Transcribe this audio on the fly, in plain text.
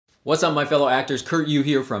What's up, my fellow actors? Kurt Yu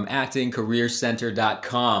here from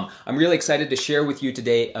actingcareercenter.com. I'm really excited to share with you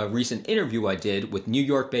today a recent interview I did with New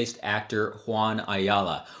York-based actor Juan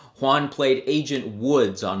Ayala. Juan played Agent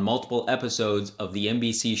Woods on multiple episodes of the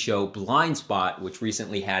NBC show Blindspot, which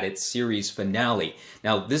recently had its series finale.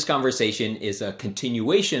 Now, this conversation is a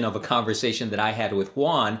continuation of a conversation that I had with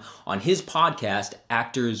Juan on his podcast,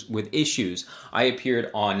 Actors with Issues. I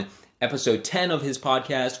appeared on episode 10 of his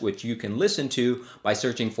podcast, which you can listen to by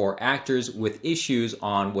searching for Actors with Issues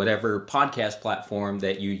on whatever podcast platform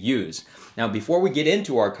that you use. Now, before we get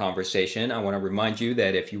into our conversation, I want to remind you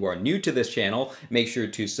that if you are new to this channel, make sure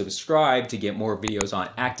to subscribe to get more videos on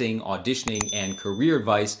acting, auditioning, and career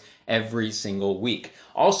advice every single week.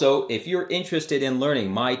 Also, if you're interested in learning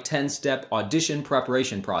my 10-step audition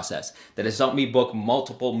preparation process that has helped me book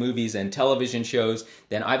multiple movies and television shows,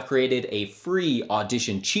 then I've created a free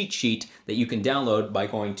audition cheat sheet that you can download by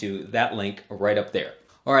going to that link right up there.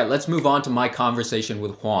 All right, let's move on to my conversation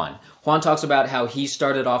with Juan. Juan talks about how he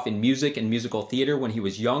started off in music and musical theater when he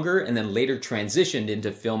was younger and then later transitioned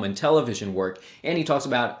into film and television work. And he talks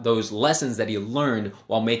about those lessons that he learned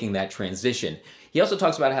while making that transition. He also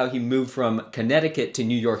talks about how he moved from Connecticut to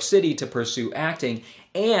New York City to pursue acting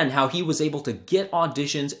and how he was able to get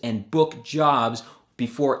auditions and book jobs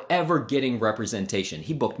before ever getting representation.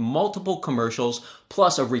 He booked multiple commercials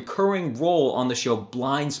plus a recurring role on the show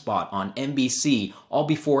Blindspot on NBC, all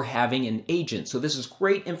before having an agent. So this is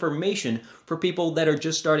great information for people that are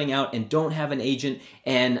just starting out and don't have an agent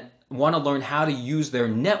and want to learn how to use their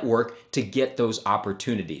network to get those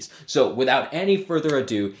opportunities. So without any further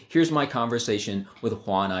ado, here's my conversation with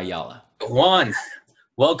Juan Ayala. Juan,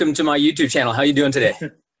 welcome to my YouTube channel. How are you doing today?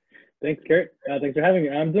 Thanks, Kurt. Thanks for having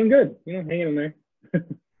me. I'm doing good. Hanging in there.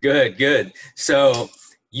 Good, good. So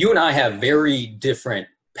you and I have very different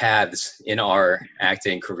paths in our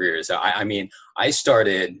acting careers. I mean, I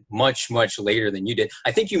started much, much later than you did.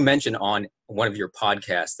 I think you mentioned on one of your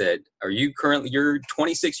podcasts that you're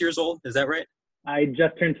 26 years old? Is that right? I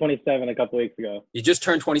just turned 27 a couple weeks ago. You just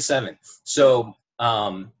turned 27. So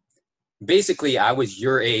basically I was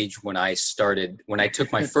your age when I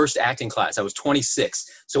took my first acting class. I was 26.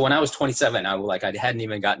 So when I was 27, I hadn't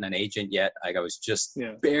even gotten an agent yet. I was just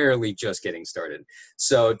barely just getting started.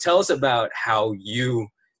 So tell us about how you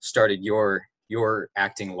started your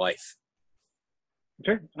acting life.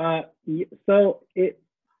 Sure. So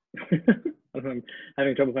I'm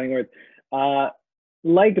having trouble finding words.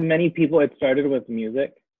 Like many people, it started with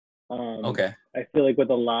music. Okay. I feel like with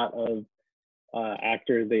a lot of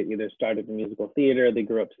actors, they either started in musical theater, they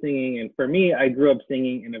grew up singing. And for me, I grew up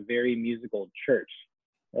singing in a very musical church.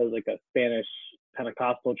 It was like a Spanish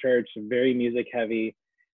Pentecostal church, very music heavy,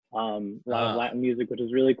 a lot of Latin music, which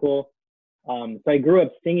is really cool. So I grew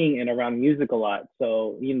up singing and around music a lot.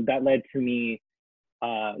 So, that led to me,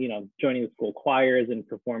 joining the school choirs and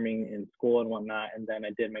performing in school and whatnot. And then I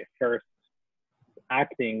did my first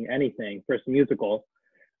first musical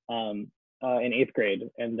in 8th grade.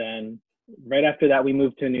 And then right after that, we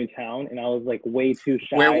moved to a new town and I was like way too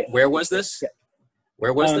shy. Where was this? Yeah.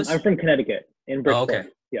 Where was this? I'm from Connecticut in Bristol. Oh, okay.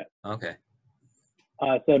 Yeah. Okay.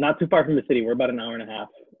 So not too far from the city. We're about an hour and a half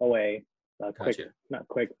away. Gotcha. Not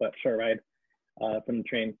quick, but short ride from the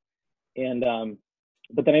train. And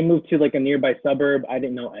but then I moved to like a nearby suburb. I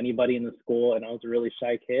didn't know anybody in the school and I was a really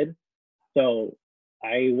shy kid. So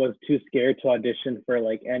I was too scared to audition for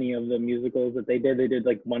like any of the musicals that they did. They did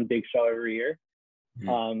like one big show every year.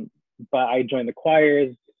 Mm-hmm. But I joined the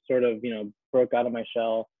choirs, sort of, broke out of my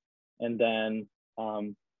shell. And then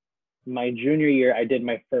my junior year, I did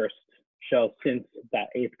my first show since that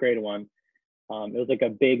 8th grade one. It was like a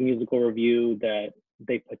big musical review that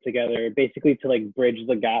they put together basically to like bridge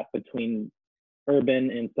the gap between urban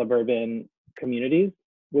and suburban communities,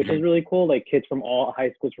 which is really cool. Like kids from all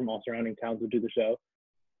high schools from all surrounding towns would do the show.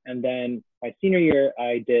 And then my senior year,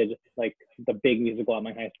 I did like the big musical at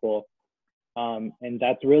my high school. And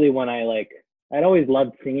that's really when I'd always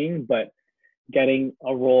loved singing, but getting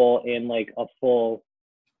a role in like a full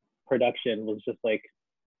production was just like,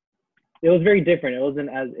 it was very different.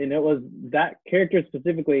 That character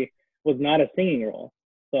specifically was not a singing role.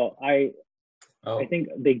 So I think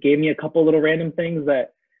they gave me a couple little random things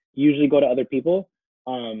that usually go to other people.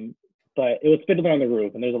 But it was Fiddler on the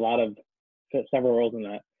Roof, and there's several roles in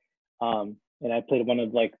that. And I played one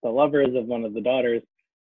of like the lovers of one of the daughters.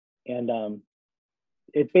 And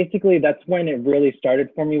it basically, that's when it really started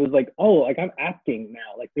for me, was like, oh, like I'm acting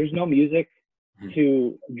now. Like there's no music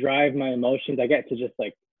to drive my emotions. I get to just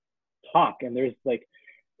like talk. And there's like,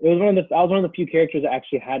 I was one of the few characters that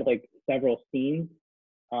actually had like several scenes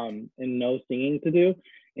and no singing to do.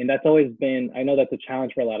 And that's always been, I know that's a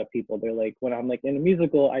challenge for a lot of people. They're like, when I'm like in a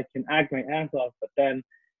musical, I can act my ass off, but then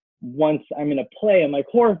once I'm in a play, I'm like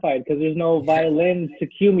horrified because there's no violin to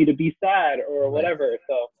cue me to be sad or whatever.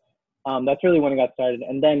 So that's really when it got started.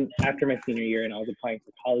 And then after my senior year and I was applying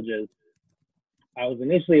for colleges, I was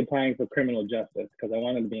initially applying for criminal justice because I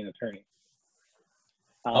wanted to be an attorney.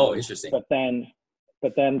 Interesting. But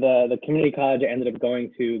then the community college I ended up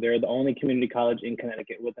going to, they're the only community college in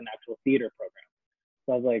Connecticut with an actual theater program.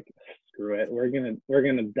 So I was like, screw it, we're gonna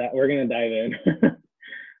dive in.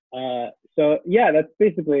 So yeah, that's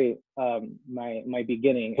basically my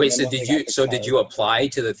beginning. Wait, so did you apply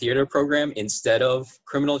to the theater program instead of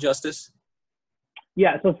criminal justice?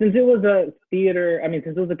 Yeah, so since it was a theater,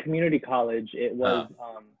 since it was a community college, it was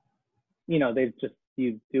they just,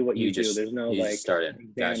 you do what you do. There's no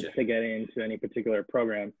exams to get into any particular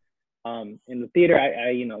program. In the theater,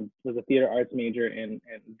 I was a theater arts major, and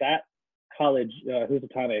that college,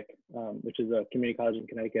 Housatonic, which is a community college in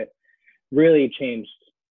Connecticut, really changed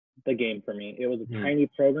the game for me. It was a tiny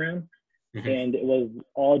program, and it was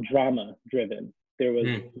all drama driven. There was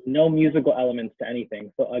no musical elements to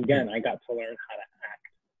anything. So again, I got to learn how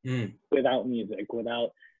to act without music,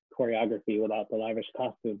 without choreography, without the lavish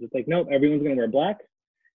costumes. It's like, nope, everyone's gonna wear black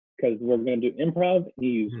because we're gonna do improv. You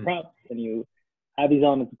use props and you have these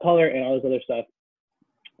elements of color and all this other stuff.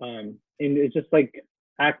 And it's just like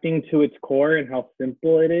acting to its core and how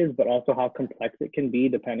simple it is, but also how complex it can be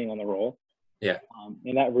depending on the role. Yeah.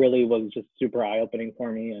 And that really was just super eye-opening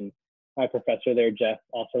for me. And my professor there, Jeff,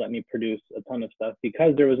 also let me produce a ton of stuff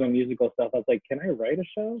because there was no musical stuff. I was like, can I write a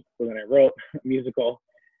show? So then I wrote a musical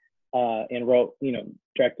and wrote,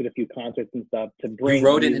 directed a few concerts and stuff to bring. You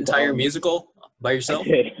wrote an entire musical by yourself?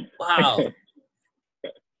 I did. Wow.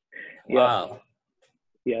 Wow.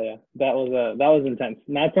 Yeah. That was intense.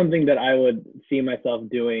 Not something that I would see myself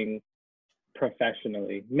doing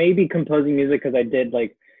professionally. Maybe composing music, because I did,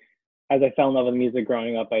 like, as I fell in love with music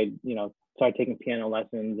growing up, I started taking piano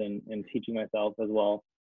lessons and teaching myself as well,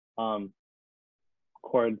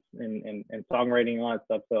 chords and songwriting and all that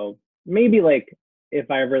stuff. So maybe like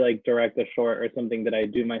if I ever like direct a short or something that I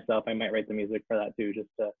do myself, I might write the music for that too, just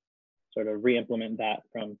to sort of re-implement that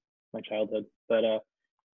from my childhood. But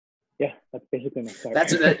yeah, that's basically my start.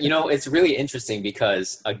 It's really interesting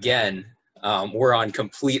because again, we're on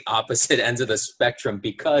complete opposite ends of the spectrum,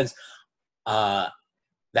 because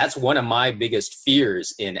that's one of my biggest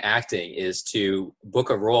fears in acting, is to book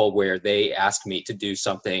a role where they ask me to do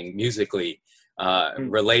something musically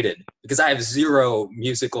related, because I have zero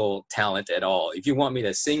musical talent at all. If you want me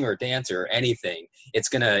to sing or dance or anything, it's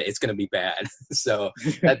gonna be bad. So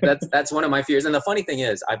that's one of my fears. And the funny thing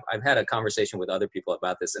is, I've had a conversation with other people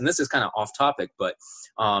about this, and this is kind of off topic, but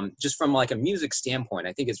just from like a music standpoint,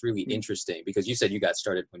 I think it's really interesting, because you said you got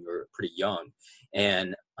started when you were pretty young,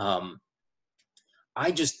 and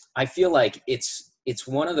I feel like it's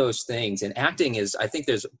one of those things, and acting is, I think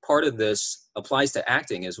there's part of this applies to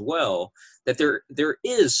acting as well, that there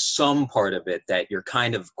is some part of it that you're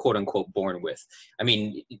kind of quote unquote born with. I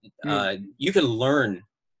mean, you can learn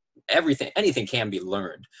everything, anything can be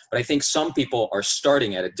learned, but I think some people are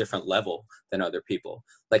starting at a different level than other people.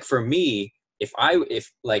 Like for me, if I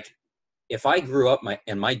grew up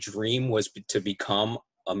and my dream was to become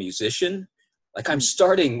a musician, like I'm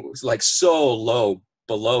starting like so low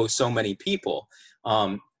below so many people.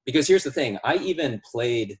 Because here's the thing, I even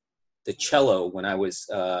played the cello when I was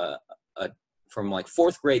from like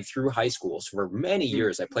 4th grade through high school. So for many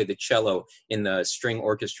years, I played the cello in the string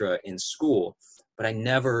orchestra in school, but I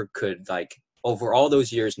never could, like, over all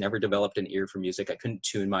those years, never developed an ear for music. I couldn't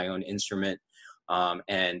tune my own instrument.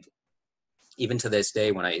 And even to this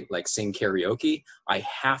day, when I like sing karaoke, I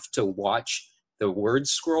have to watch the word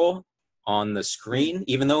scroll on the screen,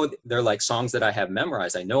 even though they're like songs that I have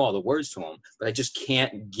memorized. I know all the words to them, but I just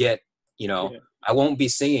can't get, I won't be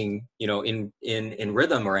singing, in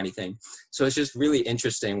rhythm or anything. So it's just really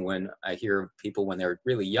interesting when I hear people when they're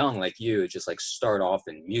really young, like you, just like start off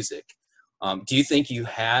in music. Do you think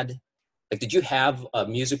did you have a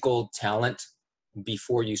musical talent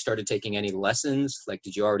before you started taking any lessons? Like,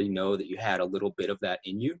 did you already know that you had a little bit of that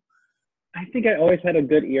in you? I think I always had a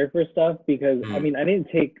good ear for stuff, because I didn't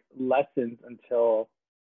take lessons until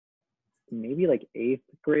maybe like 8th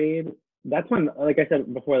grade. That's when, like I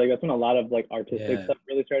said before, like that's when a lot of like artistic stuff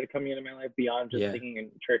really started coming into my life beyond just singing in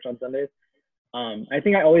church on Sundays. I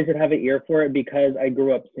think I always did have an ear for it because I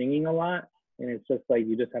grew up singing a lot, and it's just like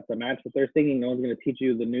you just have to match what they're singing. No one's going to teach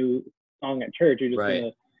you the new song at church. You're just going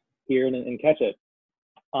to hear it and catch it.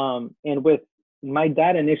 And with my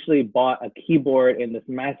dad initially bought a keyboard and this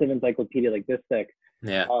massive encyclopedia like this thick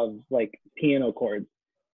of like piano chords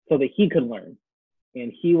so that he could learn.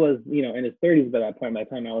 and he was, you know, in his 30s by that point. By the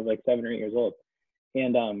time I was like 7 or 8 years old,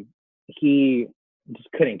 and he just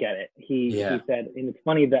couldn't get it. He said, and it's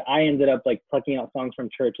funny that I ended up like plucking out songs from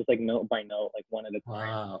church, just like note by note, like one at a time.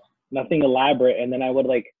 Wow. Nothing elaborate. And then I would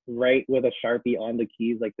like write with a Sharpie on the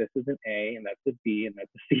keys, like this is an A and that's a B and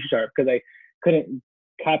that's a C sharp, because I couldn't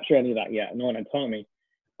capture any of that yet. No one had taught me.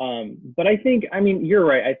 But I think, I mean, you're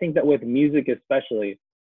right. I think that with music especially,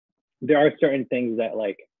 there are certain things that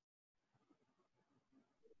like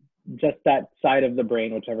just that side of the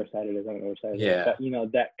brain, whichever side it is, I don't know which side it is, that, you know,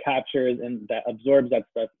 that captures and that absorbs that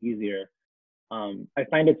stuff easier. I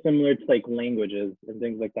find it similar to like languages and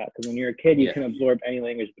things like that, because when you're a kid, you can absorb any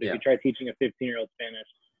language, but if you try teaching a 15-year-old Spanish,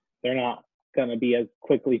 they're not going to be as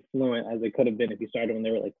quickly fluent as they could have been if you started when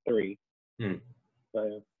they were like 3.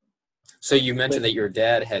 So you mentioned that your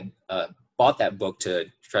dad had bought that book to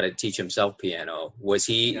try to teach himself piano. Was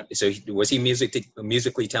he was he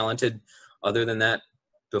musically talented other than that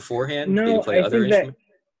beforehand? No, did he play other instruments?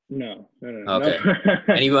 No. Okay.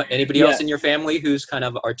 No. Anybody else in your family who's kind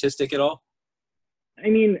of artistic at all? I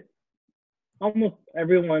mean, almost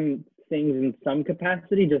everyone sings in some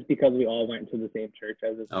capacity, just because we all went to the same church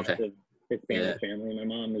as a massive Hispanic family. My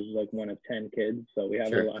mom is like one of 10 kids, so we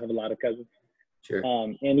have a lot of cousins.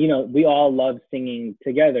 And you know, we all love singing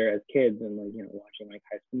together as kids, and like, you know, watching like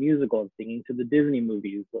High School Musical and singing to the Disney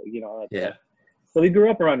movies, you know, all that stuff. So we grew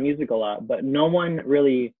up around music a lot, but no one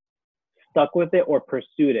really stuck with it or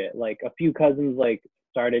pursued it. Like a few cousins like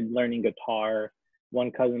started learning guitar, one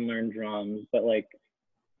cousin learned drums, but like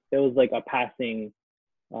it was like a passing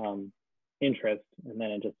interest, and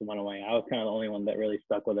then it just went away. I was kind of the only one that really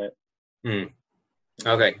stuck with it.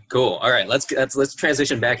 Okay, cool. All right, let's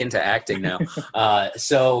transition back into acting now.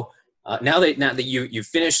 So now that you've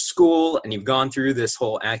finished school and you've gone through this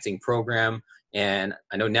whole acting program, and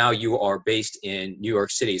I know now you are based in New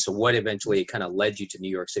York City. So what eventually kind of led you to New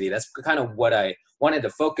York City? That's kind of what I wanted to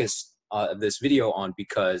focus this video on,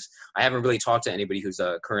 because I haven't really talked to anybody who's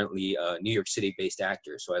currently a New York City based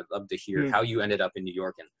actor. So I'd love to hear how you ended up in New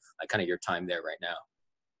York and kind of your time there right now.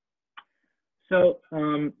 So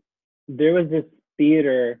there was this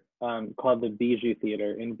theater called the Bijou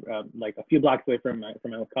Theater in like a few blocks away from my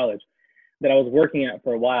college that I was working at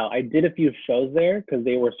for a while. I did a few shows there because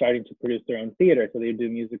they were starting to produce their own theater. So they would do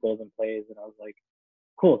musicals and plays, and I was like,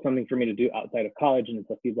 cool, something for me to do outside of college, and it's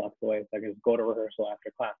a few blocks away, so I can just go to rehearsal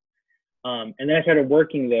after class. And then I started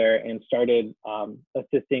working there and started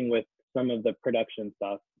assisting with some of the production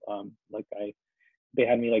stuff. They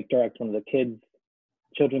had me like direct one of the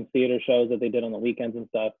children's theater shows that they did on the weekends and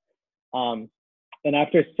stuff. And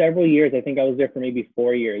after several years, I think I was there for maybe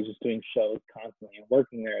 4 years, just doing shows constantly and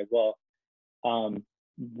working there as well.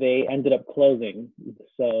 They ended up closing.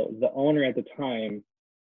 So the owner at the time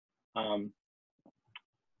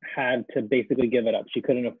had to basically give it up. She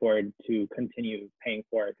couldn't afford to continue paying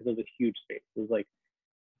for it because it was a huge space. It was like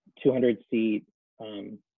 200 seat,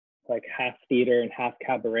 like half theater and half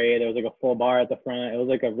cabaret. There was like a full bar at the front. It was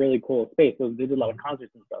like a really cool space. They did a lot of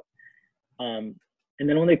concerts and stuff. And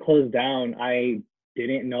then when they closed down, I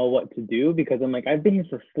didn't know what to do, because I'm like, I've been here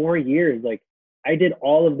for 4 years. Like I did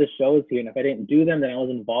all of the shows here, and if I didn't do them, then I was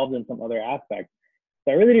involved in some other aspect.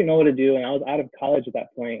 So I really didn't know what to do. And I was out of college at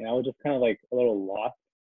that point, and I was just kind of like a little lost.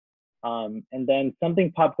 And then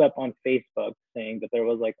something popped up on Facebook saying that there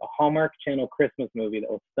was like a Hallmark Channel Christmas movie that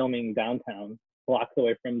was filming downtown, blocks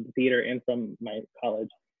away from the theater and from my college.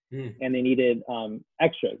 And they needed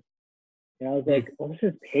extras. And I was like, well, this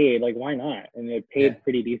is paid, like, why not? And it paid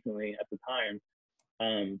pretty decently at the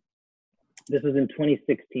time. This was in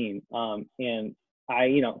 2016. And I,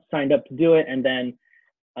 you know, signed up to do it. And then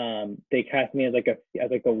they cast me as like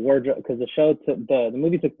a wardrobe, because the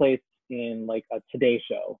movie took place in like a Today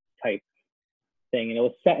Show type thing. And it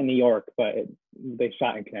was set in New York, but they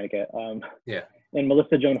shot in Connecticut. And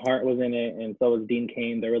Melissa Joan Hart was in it, and so was Dean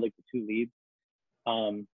Cain. They were like the 2 leads.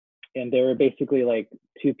 And they were basically like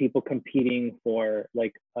 2 people competing for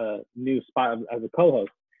like a new spot as a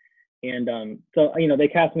co-host. And so, you know, they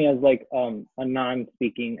cast me as like a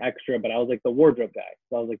non-speaking extra, but I was like the wardrobe guy.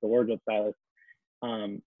 So I was like the wardrobe stylist.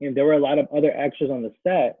 And there were a lot of other extras on the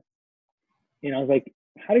set. And I was like,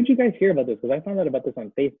 how did you guys hear about this? Because I found out about this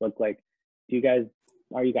on Facebook. Like,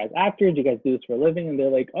 are you guys actors? Do you guys do this for a living? And they're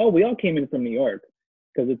like, oh, we all came in from New York,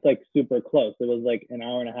 because it's like super close. It was like an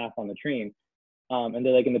hour and a half on the train. And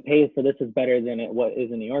they're like, and the pay for this is better than what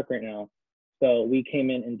is in New York right now. So we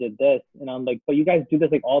came in and did this. And I'm like, but you guys do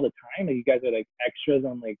this like all the time? Like you guys are like extras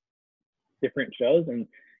on like different shows? And,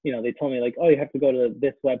 you know, they told me like, oh, you have to go to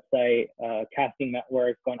this website, Casting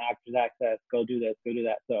Network, go on Actors Access, go do this, go do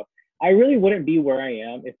that. So I really wouldn't be where I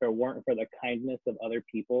am if it weren't for the kindness of other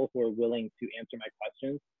people who are willing to answer my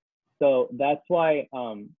questions. So that's why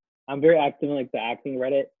I'm very active in like the acting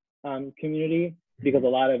Reddit community, because a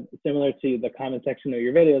lot of, similar to the comment section of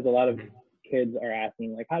your videos, a lot of kids are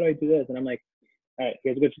asking like, how do I do this? And I'm like, all right,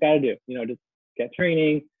 here's what you got to do. You know, just get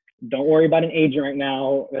training. Don't worry about an agent right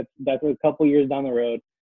now. That's a couple years down the road.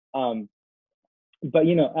 But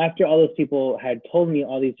you know, after all those people had told me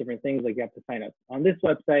all these different things, like you have to sign up on this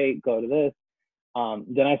website, go to this,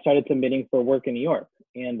 then I started submitting for work in New York.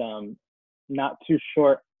 And not too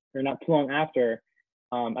long after,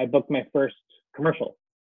 I booked my first commercial.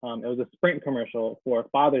 It was a Sprint commercial for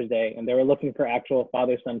Father's Day, and they were looking for actual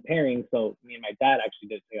father-son pairing. So me and my dad actually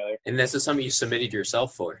did it together. And this is something you submitted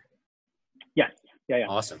yourself for? Yes. Yeah.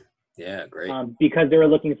 Awesome. Yeah, great. Because they were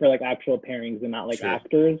looking for like actual pairings and not like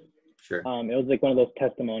actors. Sure. It was like one of those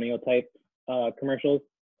testimonial type commercials.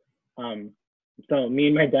 So me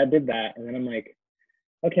and my dad did that, and then I'm like,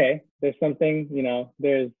 okay, there's something, you know,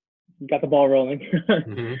 got the ball rolling.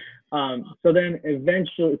 So then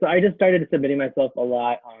eventually, so I just started submitting myself a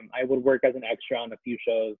lot. I would work as an extra on a few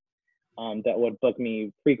shows that would book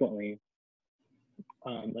me frequently.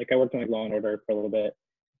 Like I worked on like Law and Order for a little bit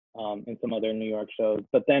and some other New York shows.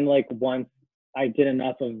 But then like once I did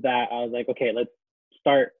enough of that, I was like, okay, let's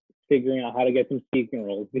start figuring out how to get some speaking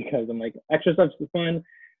roles, because I'm like, extra stuff's fun,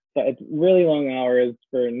 but it's really long hours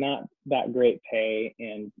for not that great pay,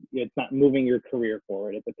 and it's not moving your career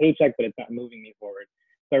forward. It's a paycheck, but it's not moving me forward.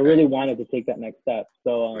 So I really wanted to take that next step.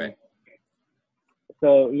 So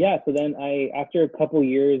so then after a couple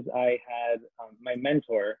years, I had my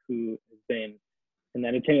mentor, who has been in the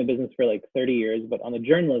entertainment business for like 30 years, but on the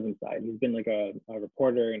journalism side, he's been like a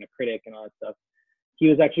reporter and a critic and all that stuff. He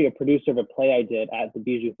was actually a producer of a play I did at the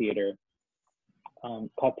Bijou Theater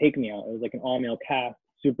called Take Me Out. It was like an all-male cast,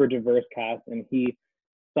 super diverse cast, and he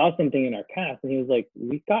saw something in our cast, and he was like,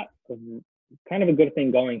 we've got kind of a good thing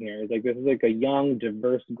going here. It's like, this is like a young,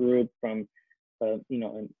 diverse group from,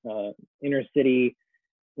 inner city.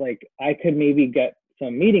 Like, I could maybe get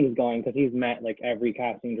some meetings going, because he's met like every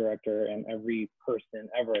casting director and every person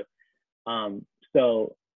ever.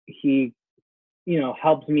 So he,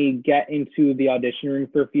 helped me get into the audition room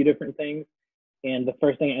for a few different things. And the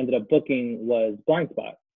first thing I ended up booking was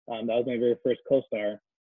Blindspot. That was my very first co-star.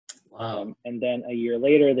 Wow. And then a year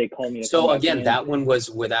later, they called me. So again, that one was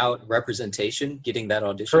without representation, getting that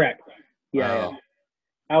audition? Correct. Yeah, wow.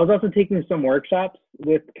 I was also taking some workshops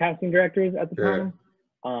with casting directors at the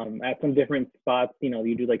time. At some different spots,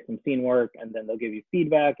 you do like some scene work, and then they'll give you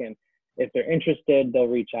feedback. And if they're interested, they'll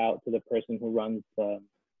reach out to the person who runs the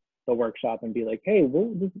workshop and be like, hey,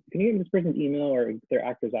 can you give me this person's email or their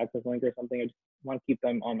actor's access link or something? I just want to keep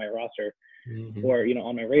them on my roster or,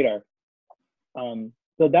 on my radar.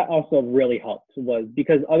 So that also really helped, was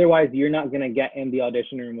because otherwise you're not going to get in the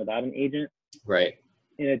audition room without an agent. Right.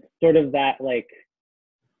 And it's sort of that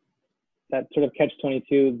sort of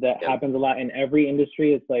catch-22 that happens a lot in every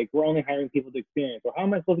industry. It's like, we're only hiring people with experience. Or how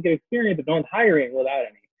am I supposed to get experience if no one's hiring without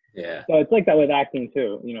any? Yeah. So it's like that with acting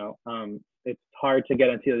too, it's hard to get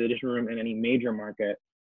into the audition room in any major market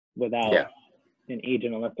without an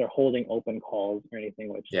agent, unless they're holding open calls or anything,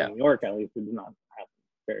 which in New York, at least, it does not happen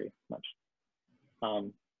very much.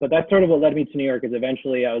 But that's sort of what led me to New York, is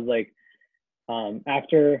eventually I was like,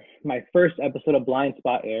 after my first episode of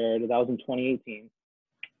Blindspot aired, that was in 2018.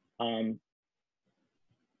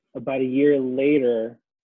 About a year later,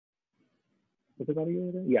 was it about a year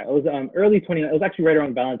later? Yeah, it was it was actually right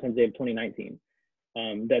around Valentine's Day of 2019,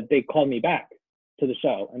 that they called me back to the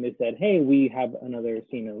show, and they said, hey, we have another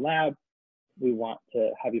scene in the lab. We want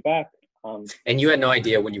to have you back. And you had no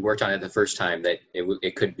idea when you worked on it the first time that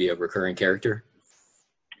it could be a recurring character?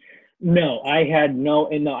 No, there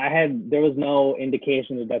was no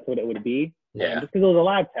indication that that's what it would be. Yeah. Just because it was a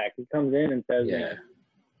lab tech. He comes in and says,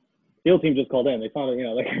 SEAL team just called in. They found it,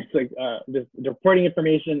 it's like just reporting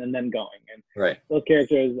information and then going. And those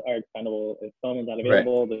characters are expendable. If someone's not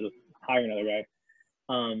available, they'll just hire another guy.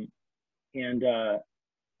 And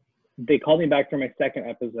they called me back for my second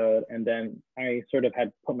episode, and then I sort of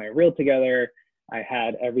had put my reel together. I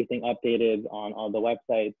had everything updated on all the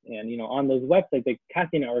websites, and on those websites, the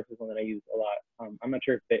Casting Network is one that I use a lot. I'm not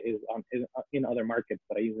sure if it is in other markets,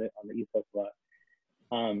 but I use it on the East Coast a lot.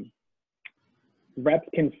 Reps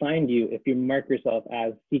can find you if you mark yourself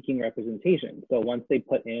as seeking representation. So once they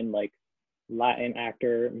put in like Latin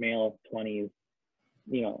actor, male, 20s,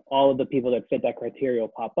 all of the people that fit that criteria will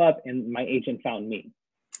pop up, and my agent found me.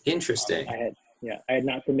 Interesting. I had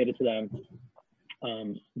not submitted to them.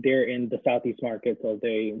 They're in the Southeast market, so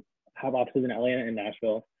they have offices in Atlanta and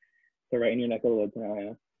Nashville. So right in your neck of the woods in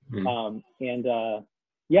Atlanta.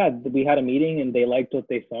 yeah, we had a meeting and they liked what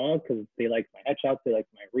they saw because they liked my headshots, they liked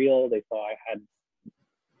my reel, they saw I had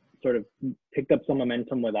sort of picked up some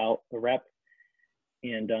momentum without the rep.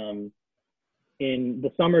 And in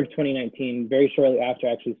the summer of 2019, very shortly after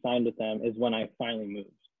I actually signed with them, is when I finally moved.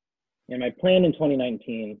 And my plan in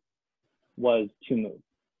 2019 was to move.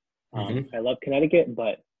 I love Connecticut,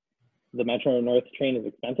 but the Metro North train is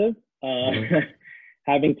expensive.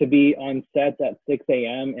 Having to be on sets at 6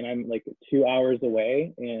 a.m. and I'm like 2 hours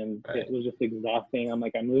away, and it was just exhausting. I'm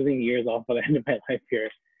like, I'm losing years off of the end of my life here.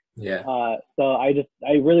 Yeah. So I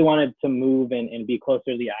really wanted to move and be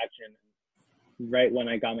closer to the action. Right when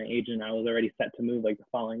I got my agent, I was already set to move like the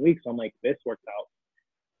following week. So I'm like, this worked out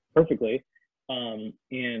perfectly.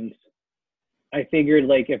 And I figured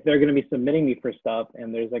like if they're going to be submitting me for stuff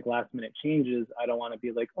and there's like last minute changes, I don't want to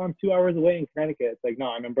be like, oh, I'm 2 hours away in Connecticut. It's like, no,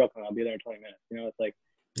 I'm in Brooklyn. I'll be there in 20 minutes. You know, it's like,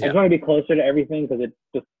 I just want to be closer to everything because it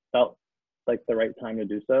just felt like the right time to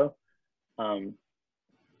do so.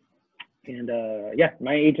 Yeah,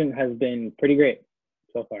 my agent has been pretty great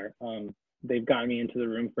so far. They've gotten me into the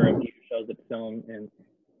room for a few shows at film and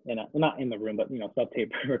not in the room, but, you know,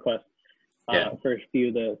 sub-tape requests for a few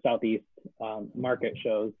of the Southeast market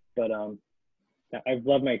shows. But I've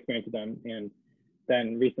loved my experience with them, and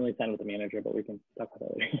then recently signed with the manager, but we can talk about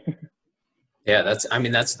that later. Yeah,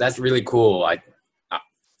 that's really cool.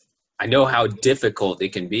 I know how difficult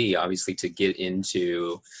it can be, obviously, to get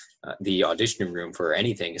into the auditioning room for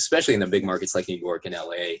anything, especially in the big markets like New York and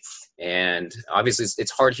LA. And obviously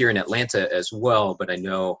it's hard here in Atlanta as well, but I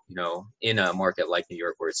know, you know, in a market like New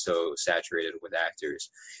York where it's so saturated with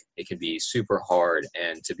actors, it can be super hard.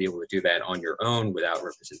 And to be able to do that on your own without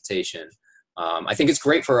representation, I think it's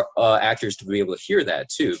great for actors to be able to hear that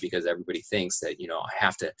too, because everybody thinks that, you know,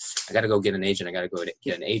 I got to go get an agent. I got to go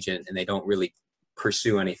get an agent, and they don't really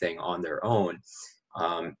pursue anything on their own.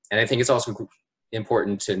 And I think it's also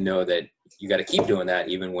important to know that you got to keep doing that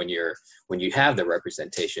even when you have the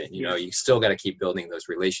representation. You know, you still got to keep building those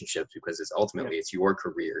relationships because it's ultimately it's your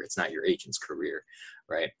career. It's not your agent's career,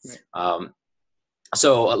 right?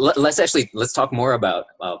 So let's talk more about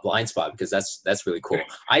Blindspot, because that's really cool.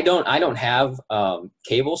 I don't have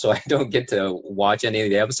cable, so I don't get to watch any of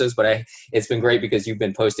the episodes, but it's been great because you've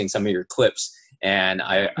been posting some of your clips, and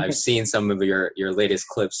I've seen some of your latest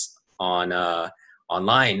clips on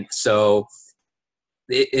online. So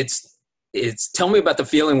it's tell me about the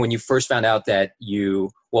feeling when you first found out that when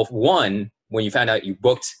you found out you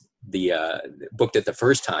booked it the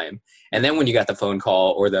first time, and then when you got the phone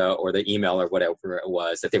call or the email or whatever it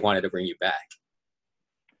was that they wanted to bring you back.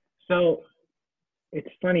 So it's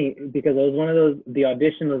funny because it was one of those, the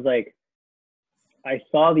audition was like, I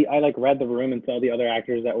read the room and saw the other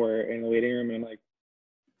actors that were in the waiting room, and I'm like,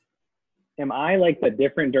 am I like the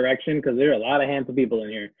different direction? Because there are a lot of handsome people in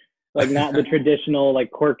here, like not the traditional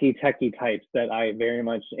like quirky techie types that I very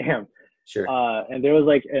much am. Sure. And there was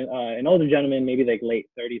like an older gentleman, maybe like late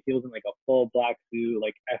 30s. He was in like a full black suit,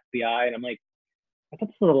 like FBI. And I'm like, I thought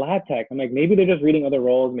this was a lab tech. I'm like, maybe they're just reading other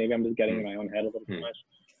roles. Maybe I'm just getting in my own head a little too much.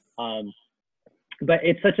 But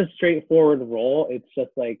it's such a straightforward role. It's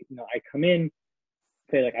just like, you know, I come in,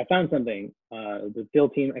 say like, I found something. The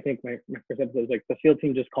field team, I think my first episode was like, the field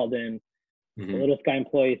team just called in. The Little Sky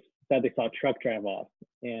employees said they saw a truck drive off.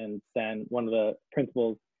 And then one of the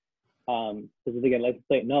principals, does it get a license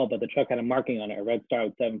plate? No, but the truck had a marking on it, a red star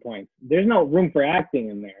with 7 points. There's no room for acting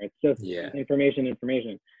in there. It's just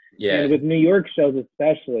information. Yeah. And with New York shows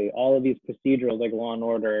especially, all of these procedurals like Law and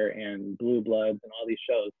Order and Blue Bloods and all these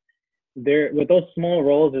shows, with those small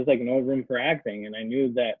roles, there's like no room for acting. And I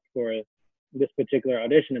knew that for this particular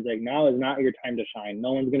audition, it's like, now is not your time to shine.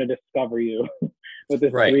 No one's going to discover you with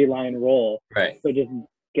this 3-line role. Right. So just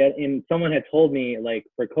get in. Someone had told me, like,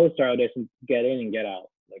 for co-star auditions, get in and get out.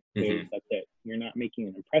 Like, that's it. You're not making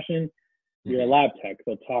an impression. You're a lab tech,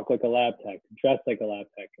 so talk like a lab tech, dress like a lab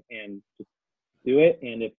tech, and just do it.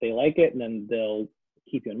 And if they like it, then they'll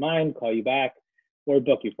keep you in mind, call you back, or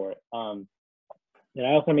book you for it. And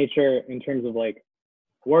I also made sure, in terms of like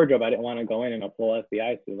wardrobe, I didn't want to go in a full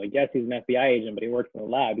FBI suit. Like, yes, he's an FBI agent, but he works in a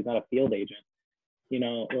lab. He's not a field agent, you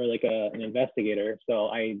know, or like an investigator. So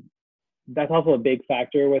that's also a big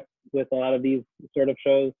factor with a lot of these sort of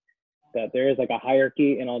shows, that there is like a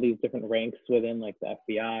hierarchy in all these different ranks within like the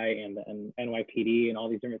FBI and the NYPD and all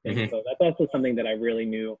these different things. So that's also something that I really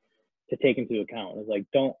knew to take into account. It's like,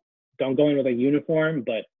 don't go in with a uniform,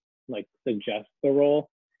 but like suggest the role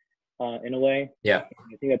in a way. Yeah.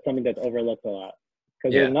 I think that's something that's overlooked a lot.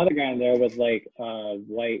 Because there's another guy in there with like a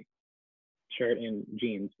white shirt and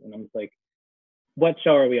jeans. And I'm just like, what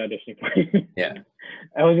show are we auditioning for?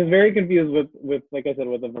 I was just very confused with, like I said,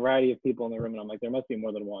 with a variety of people in the room. And I'm like, there must be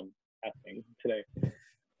more than one casting today.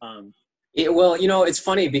 Yeah, well, you know, it's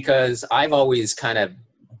funny because I've always kind of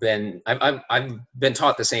I've been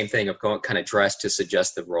taught the same thing of going kind of dressed to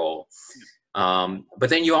suggest the role. But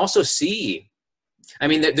then you also see, I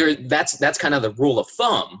mean, that's kind of the rule of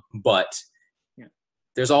thumb, but Yeah.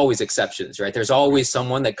 there's always exceptions, right? There's always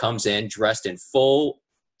someone that comes in dressed in full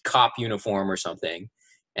cop uniform or something,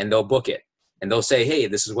 and they'll book it. And they'll say, "Hey,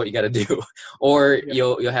 this is what you got to do," or Yeah.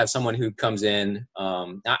 you'll have someone who comes in.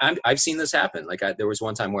 I've seen this happen. Like there was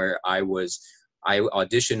one time where I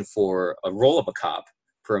auditioned for a role of a cop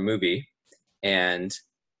for a movie, and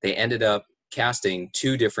they ended up casting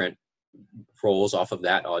two different roles off of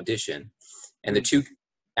that audition, and the two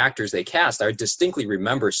actors they cast, I distinctly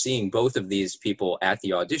remember seeing both of these people at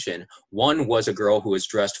the audition. One was a girl who was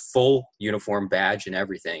dressed full uniform, badge and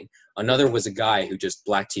everything. Another was a guy who just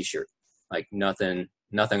black t-shirt, like nothing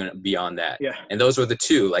beyond that. Yeah. And those were the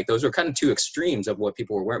two, like those were kind of two extremes of what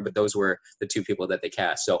people were wearing, but those were the two people that they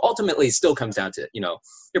cast. So ultimately it still comes down to, you know,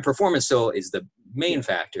 your performance still is the main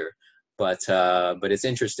factor, but it's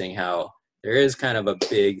interesting how there is kind of a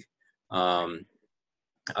big,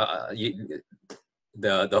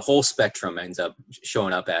 the whole spectrum ends up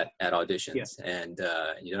showing up at auditions, and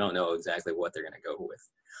you don't know exactly what they're going to go with.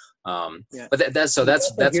 But that's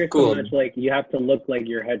cool. So much, like you have to look like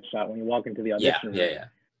your headshot when you walk into the audition room. Yeah.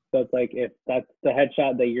 So it's like if that's the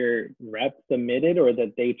headshot that your rep submitted or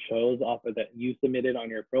that they chose off of that you submitted on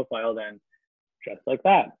your profile, then dress like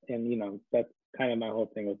that. And you know, that's kind of my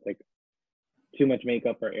whole thing with like too much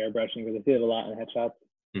makeup or airbrushing, because I see it a lot in headshots.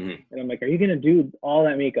 Mm-hmm. And I'm like, are you gonna do all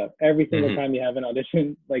that makeup every single time you have an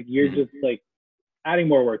audition? Like you're just like adding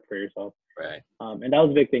more work for yourself. Right. And that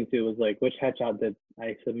was a big thing too, was like, which headshot did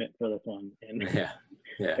I submit for this one? And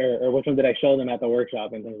or which one did I show them at the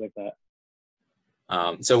workshop and things like that.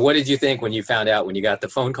 So what did you think when you found out, when you got the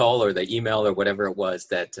phone call or the email or whatever it was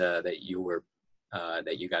that you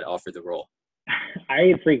got offered the role?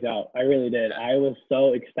 I freaked out. I really did. I was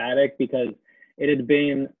so ecstatic because I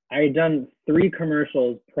had done 3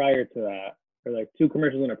 commercials prior to that, or like 2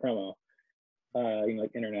 commercials and a promo, you know,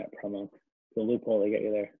 like internet promo. The loophole they get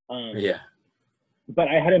you there. But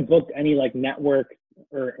I hadn't booked any like network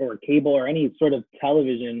or cable or any sort of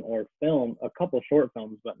television or film, a couple short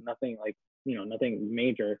films, but nothing like, you know, nothing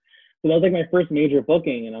major. So that was like my first major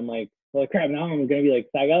booking. And I'm like, well, crap, now I'm going to be like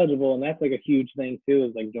SAG eligible. And that's like a huge thing too,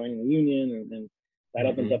 is like joining the union, and that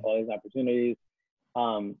opens up all these opportunities.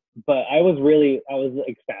 But I was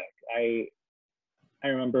ecstatic. I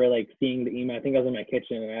remember like seeing the email. I think I was in my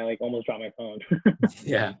kitchen and I like almost dropped my phone.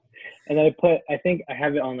 Yeah. And then I think I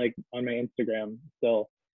have it on my Instagram still.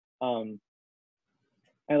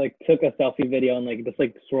 I like took a selfie video and like just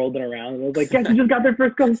like swirled it around, and I was like, yes, you just got their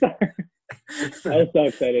first co-star. I was so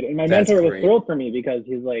excited. And my mentor was thrilled for me because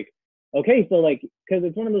he's like, okay, so like, because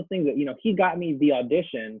it's one of those things that, you know, he got me the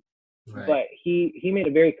audition, but he made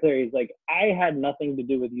it very clear. He's like, I had nothing to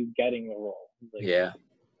do with you getting the role. He's like,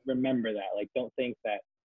 remember that. Like, don't think that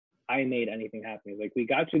I made anything happen. He's like, we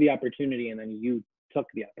got you the opportunity, and then you took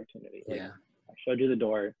the opportunity. Like, I showed you the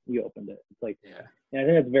door, you opened it. It's like, and I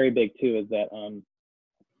think that's very big too, is that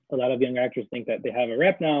a lot of young actors think that they have a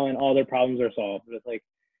rep now and all their problems are solved. But it's like,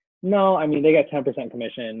 no, I mean, they get 10%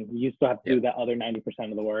 commission. You still have to do that other 90%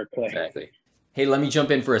 of the work. Like, exactly. Hey, let me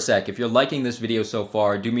jump in for a sec. If you're liking this video so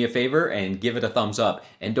far, do me a favor and give it a thumbs up.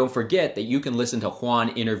 And don't forget that you can listen to Juan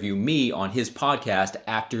interview me on his podcast,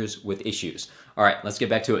 Actors with Issues. All right, let's get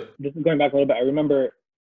back to it. Just going back a little bit, I remember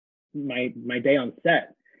my day on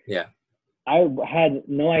set. Yeah. I had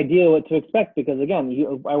no idea what to expect because,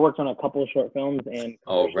 again, I worked on a couple of short films and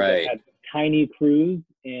had tiny crews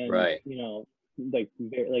and, you know, like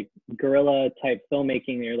guerrilla type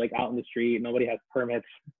filmmaking. You're like out in the street. Nobody has permits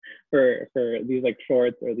for these like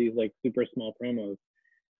shorts or these like super small promos.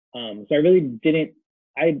 So I really didn't.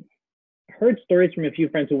 I heard stories from a few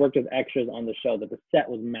friends who worked as extras on the show that the set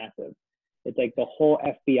was massive. It's like the whole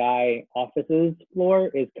FBI offices floor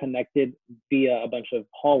is connected via a bunch of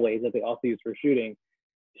hallways that they also use for shooting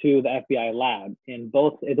to the FBI lab. And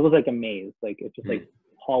it was like a maze. Like it's just like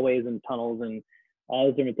hallways and tunnels and all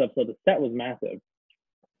this different stuff. So the set was massive.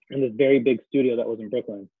 And this very big studio that was in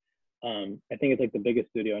Brooklyn. I think it's like the biggest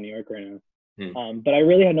studio in New York right now. But I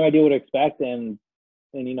really had no idea what to expect. And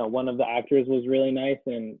you know, one of the actors was really nice.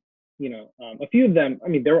 And, you know, a few of them, I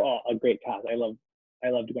mean, they were all a great cast. I loved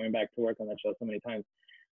going back to work on that show so many times.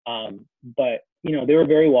 But, you know, they were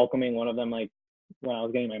very welcoming. One of them, like, when I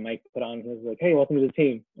was getting my mic put on, he was like, hey, welcome to the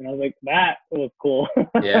team. And I was like, that was cool.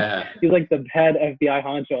 Yeah. He's like the head FBI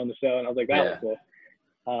honcho on the show. And I was like, that was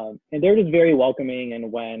cool. And they were just very welcoming.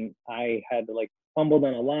 And when I had to like fumbled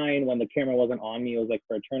on a line, when the camera wasn't on me, it was like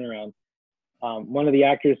for a turnaround. One of the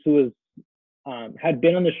actors who was had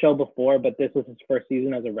been on the show before, but this was his first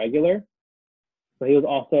season as a regular. So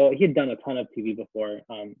he had done a ton of TV before.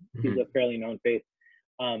 He's a fairly known face.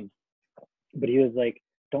 But he was like,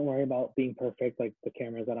 don't worry about being perfect. Like, the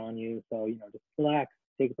camera's not on you. So, just relax,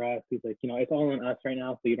 take breaths. He's like, it's all on us right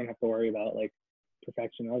now. So you don't have to worry about like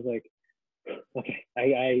perfection. I was like, okay,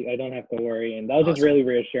 I don't have to worry. And that was just really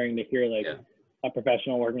reassuring to hear like a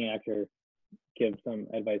professional working actor give some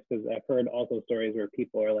advice, because I've heard also stories where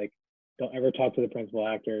people are like, don't ever talk to the principal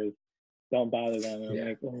actors, don't bother them. And I'm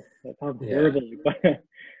like, oh, that sounds horrible.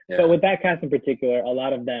 But with that cast in particular, a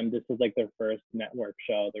lot of them, this was like their first network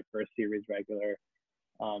show, their first series regular,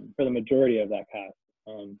 for the majority of that cast.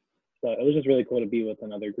 So it was just really cool to be with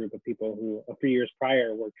another group of people who a few years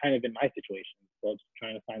prior were kind of in my situation, so just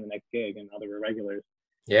trying to find the next gig, and now they were regulars.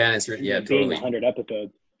 Yeah, and it's being totally 100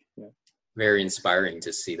 episodes. Very inspiring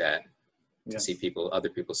to see that, to see other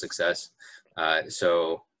people's success.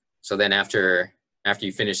 So then after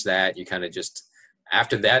you finish that, you kind of just,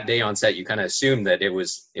 after that day on set, you kind of assumed that it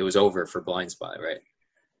was over for Blindspot, right?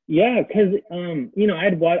 Yeah, because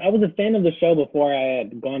I was a fan of the show before I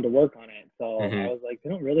had gone to work on it, so I was like, they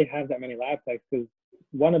don't really have that many lab techs, because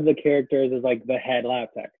one of the characters is like the head lab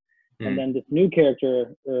tech, and then this new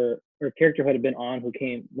character or character who had been on, who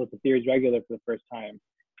came with the series regular for the first time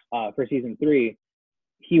for season 3,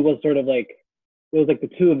 he was sort of like, it was like the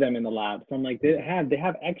two of them in the lab. So I'm like, they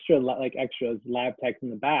have extras lab techs in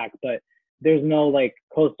the back, but there's no like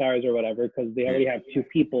co-stars or whatever, because they already have 2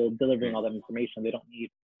 people delivering all that information. They don't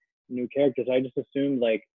need new characters. I just assumed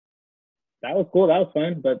like that was cool, that was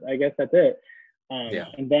fun, but I guess that's it.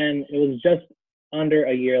 And then it was just under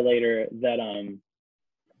a year later that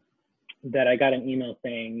I got an email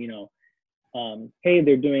saying, hey,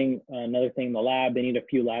 they're doing another thing in the lab. They need a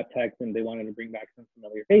few lab techs, and they wanted to bring back some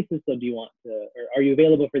familiar faces. So do you want to, or are you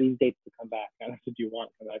available for these dates to come back? And I said, do you want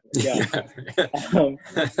to come back?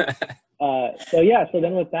 Yeah. So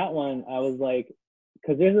then with that one, I was like,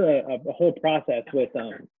 because there's a whole process with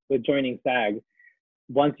joining SAG.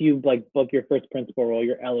 Once you like book your first principal role,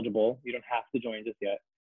 you're eligible. You don't have to join just yet.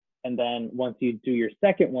 And then once you do your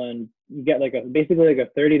second one, you get like basically like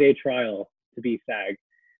a 30-day trial to be SAG.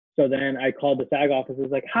 So then I called the SAG office. I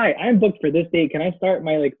was like, hi, I'm booked for this date. Can I start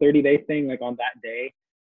my like 30-day thing like on that day?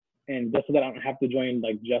 And just so that I don't have to join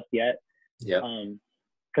like just yet. Yeah.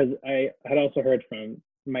 Because I had also heard from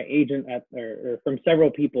my agent or from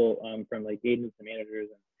several people from like agents and managers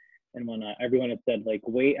and whatnot. Everyone had said like,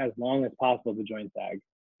 wait as long as possible to join SAG,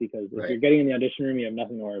 because if you're getting in the audition room, you have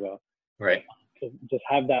nothing to worry about. Right. So just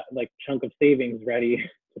have that like chunk of savings ready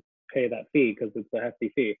to pay that fee, because it's a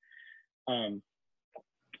hefty fee.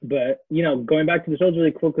 But going back to the show is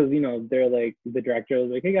really cool, because they're like, the director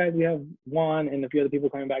was like, hey guys, we have Juan and a few other people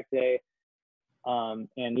coming back today. And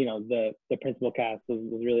the principal cast was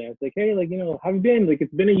really nice. Like, hey, like, how have you been? Like,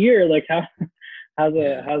 it's been a year. Like, how's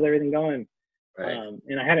everything going? Right.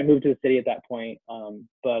 And I hadn't moved to the city at that point.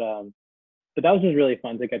 But that was just really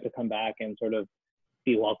fun to get to come back and sort of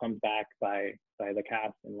be welcomed back by the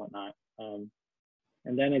cast and whatnot.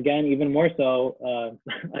 And then again, even more so,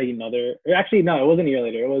 actually, no, it wasn't a year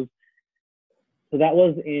later. So that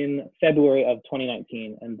was in February of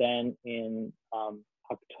 2019. And then in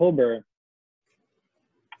October,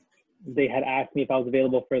 they had asked me if I was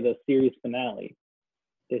available for the series finale.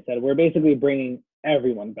 They said, we're basically bringing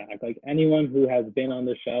everyone back. Like, anyone who has been on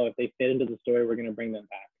the show, if they fit into the story, we're going to bring them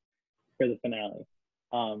back for the finale.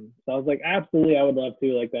 So I was like, absolutely, I would love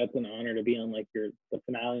to. Like, that's an honor to be on like the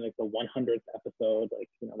finale, like the 100th episode. Like,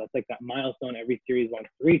 that's like that milestone every series wants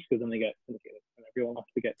to reach, because then they get syndicated, and everyone wants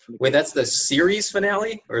to get syndicated. Wait, that's the series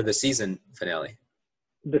finale or the season finale?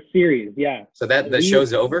 The series, yeah. So the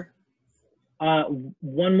show's over?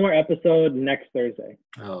 One more episode next Thursday.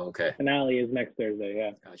 Oh, okay. Finale is next Thursday,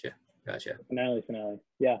 yeah. Gotcha. Finale,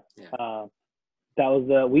 yeah. That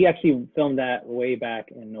was we actually filmed that way back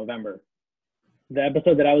in November. The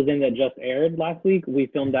episode that I was in that just aired last week, we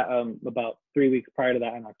filmed that about 3 weeks prior to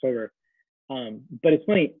that in October. But it's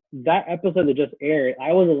funny, that episode that just aired,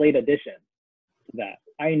 I was a late addition to that.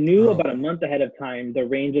 I knew about a month ahead of time the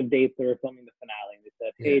range of dates they were filming the finale. They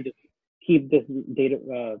said, hey, just keep this date,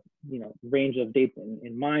 range of dates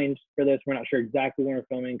in mind for this. We're not sure exactly when we're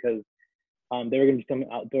filming, because they were going to be filming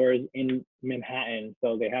outdoors in Manhattan,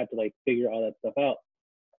 so they had to like figure all that stuff out.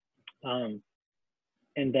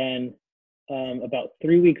 And then about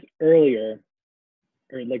 3 weeks earlier,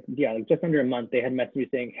 or just under a month, they had messaged me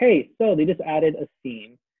saying, hey, so they just added a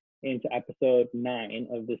scene into episode 9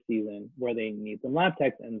 of this season where they need some lab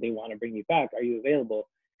techs and they want to bring you back. Are you available?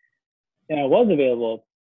 And I was available,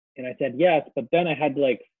 and I said yes, but then I had to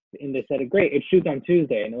like And they said, great, it shoots on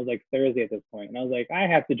Tuesday. And it was like Thursday at this point. And I was like, I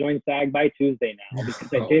have to join SAG by Tuesday now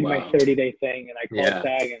because I did my 30-day thing and I called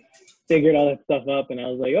SAG and figured all that stuff up. And I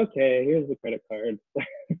was like, okay, here's the credit card.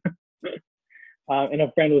 And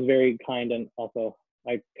a friend was very kind, and also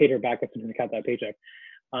I paid her back as soon as I got that paycheck.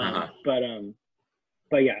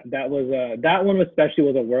 But yeah, that one especially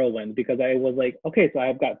was a whirlwind because I was like, okay, so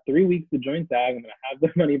I've got 3 weeks to join SAG. I'm gonna have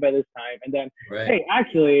the money by this time, and then hey,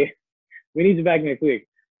 actually, we need you back next week.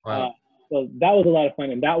 Wow. So that was a lot of fun,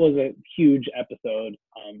 and that was a huge episode,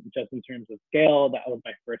 just in terms of scale. That was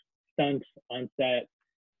my first stunt on set.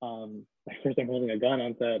 My first time holding a gun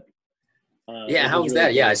on set. How was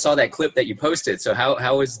that? Yeah, I saw that clip that you posted. So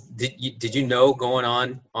did you know going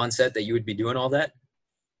on set that you would be doing all that?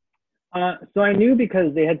 So I knew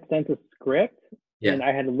because they had sent a script, and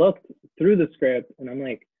I had looked through the script, and I'm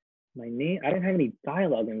like, my name, I don't have any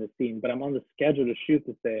dialogue in this scene, but I'm on the schedule to shoot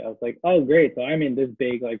this day. I was like, oh great, so I'm in this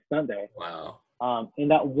big like stunt day. Wow. In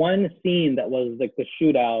that one scene that was like the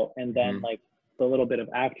shootout and then like the little bit of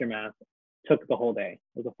aftermath took the whole day.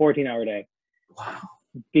 It was a 14-hour day. Wow.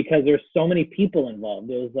 Because there's so many people involved.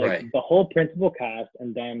 It was like the whole principal cast,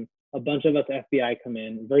 and then a bunch of us FBI come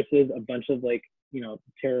in versus a bunch of like,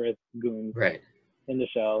 terrorist goons in the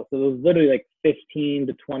show. So there was literally like 15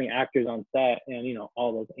 to 20 actors on set, and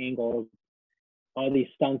all those angles, all these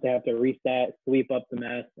stunts they have to reset, sweep up the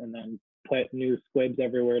mess, and then put new squibs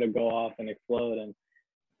everywhere to go off and explode and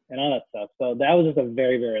all that stuff. So that was just a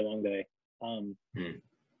very, very long day. And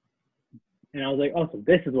I was like, oh, so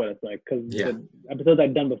this is what it's like. Because the episodes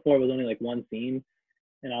I'd done before was only like one scene,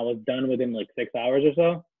 and I was done within like 6 hours or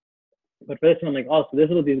so. But for this one, I'm like, oh, so this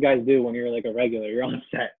is what these guys do when you're like a regular. You're on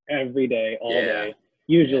set every day, all day,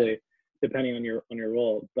 usually, depending on your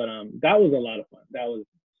role. But that was a lot of fun. That was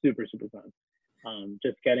super, super fun.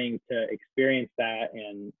 Just getting to experience that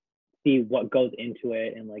and see what goes into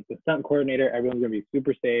it. And like the stunt coordinator, everyone's gonna be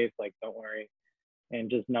super safe. Like, don't worry. And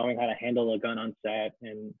just knowing how to handle a gun on set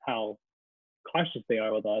and how cautious they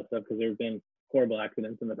are with all that stuff, because there have been horrible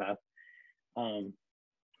accidents in the past.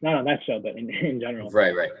 Not on that show, but in general.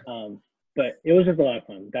 Right. But it was just a lot of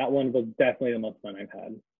fun. That one was definitely the most fun I've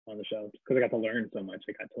had on the show because I got to learn so much.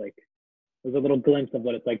 I got to like, it was a little glimpse of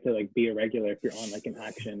what it's like to like be a regular if you're on like an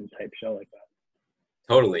action type show like that.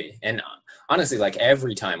 Totally. And honestly, like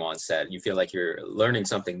every time on set, you feel like you're learning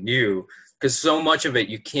something new because so much of it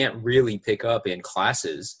you can't really pick up in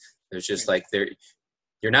classes. There's just like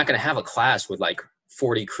you're not going to have a class with like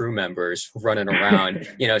 40 crew members running around,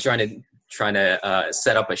 trying to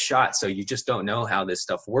set up a shot. So you just don't know how this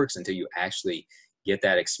stuff works until you actually get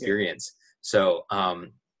that experience. So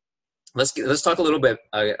let's talk a little bit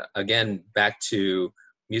again back to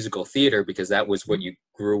musical theater, because that was what you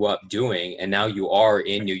grew up doing, and now you are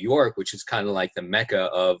in New York, which is kind of like the mecca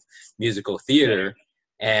of musical theater.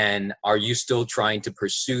 And are you still trying to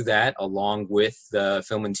pursue that along with the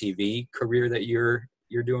film and TV career that you're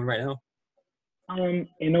doing right now?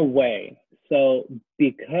 In a way. So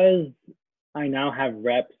because I now have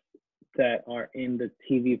reps that are in the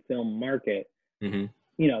TV film market,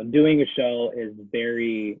 doing a show is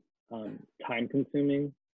very time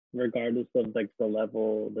consuming, regardless of like the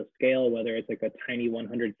level, the scale, whether it's like a tiny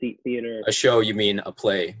 100-seat theater. A show, you mean a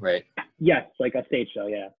play, right? Yes, like a stage show,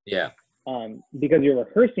 Yeah. Because you're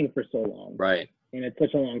rehearsing for so long. Right. And it's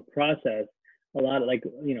such a long process. A lot of like,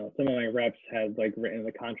 some of my reps have like written in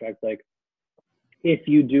the contract, like, if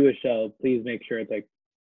you do a show, please make sure it's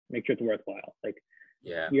worthwhile. Like,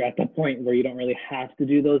 you're at the point where you don't really have to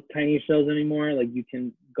do those tiny shows anymore. Like, you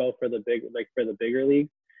can go for the bigger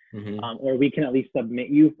leagues, or we can at least submit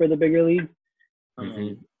you for the bigger leagues.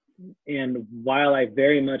 And while I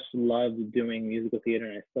very much love doing musical theater,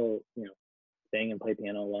 and I still, sing and play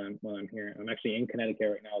piano while I'm here. I'm actually in Connecticut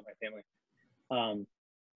right now with my family.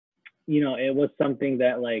 It was something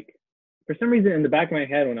that, like, for some reason in the back of my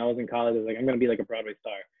head when I was in college, I was like, I'm going to be like a Broadway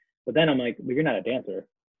star. But then I'm like, well, you're not a dancer.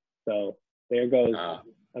 So there goes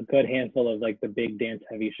a good handful of like the big dance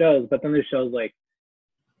heavy shows. But then there's shows like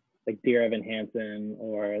Dear Evan Hansen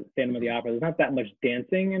or Phantom of the Opera. There's not that much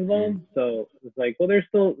dancing involved. So it's like, well, there's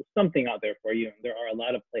still something out there for you. And there are a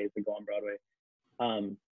lot of plays that go on Broadway.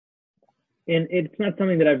 And it's not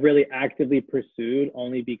something that I've really actively pursued,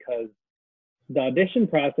 only because the audition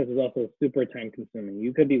process is also super time consuming.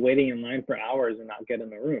 You could be waiting in line for hours and not get in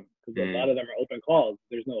the room because a lot of them are open calls.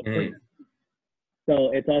 There's no appointment.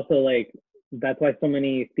 So it's also like, that's why so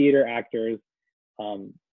many theater actors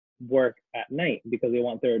work at night, because they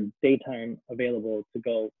want their daytime available to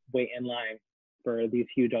go wait in line for these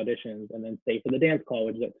huge auditions and then stay for the dance call,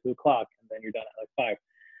 which is at 2 o'clock, and then you're done at like 5.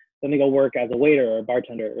 Then they go work as a waiter or a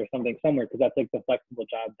bartender or something somewhere, because that's like the flexible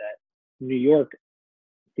job that New York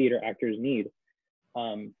theater actors need.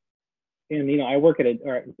 And you know, I work at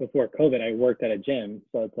or before COVID, I worked at a gym,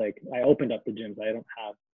 so it's like I opened up the gym, so I don't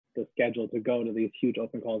have the schedule to go to these huge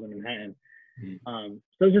open calls in Manhattan.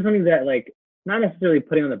 So it's just something that, like, not necessarily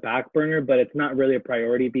putting on the back burner, but it's not really a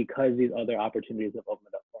priority because these other opportunities have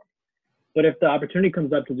opened up for me. But if the opportunity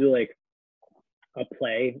comes up to do like a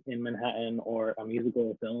play in Manhattan or a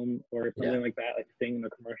musical film or something like that, like sing in a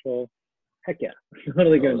commercial, heck yeah, I'm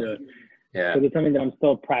totally gonna do it. Yeah. Because it's something that I'm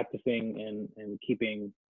still practicing and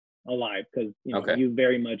keeping alive, because you know, you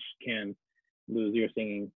very much can lose your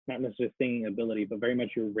singing, not necessarily singing ability, but very much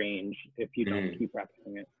your range if you don't keep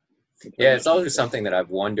practicing it. It's always something that I've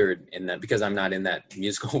wondered in that, because I'm not in that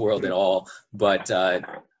musical world at all, but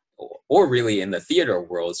or really in the theater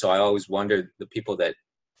world. So I always wondered, the people that,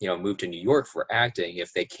 you know, move to New York for acting,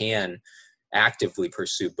 if they can actively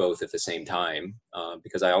pursue both at the same time,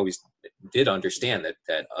 because I always did understand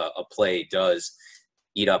that a play does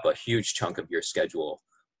eat up a huge chunk of your schedule,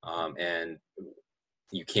 and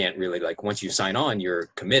you can't really, like, once you sign on, you're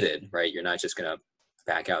committed, right? You're not just gonna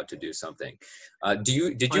back out to do something.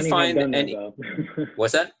 Did you find any?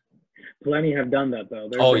 What's that? Plenty have done that though.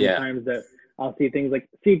 There's been times that I'll see things like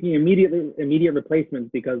seeking immediate replacements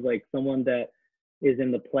because like someone that is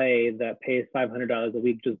in the play that pays $500 a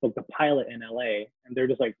week just booked a pilot in LA, and they're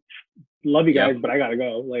just like, love you guys, but I gotta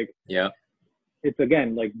go. Like, it's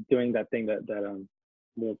again like doing that thing that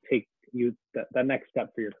will take you that next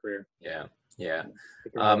step for your career.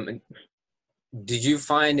 Did you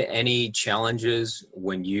find any challenges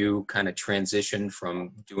when you kind of transitioned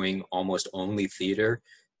from doing almost only theater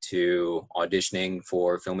to auditioning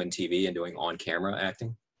for film and TV and doing on-camera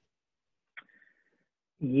acting?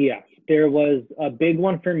 Yeah, there was a big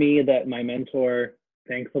one for me that my mentor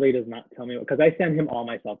thankfully does not tell me, because I send him all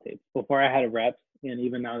my self-tapes before I had reps. And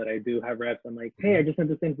even now that I do have reps, I'm like, hey, I just sent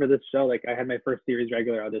this in for this show. Like, I had my first series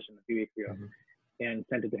regular audition a few weeks ago and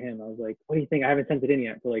sent it to him. I was like, what do you think? I haven't sent it in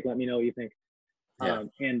yet. So like, let me know what you think.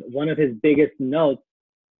 And one of his biggest notes,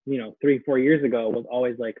 you know, 3-4 years ago was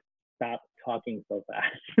always like, stop talking so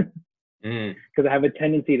fast. Because I have a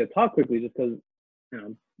tendency to talk quickly just because, you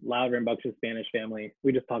know, loud, rambunctious Spanish family.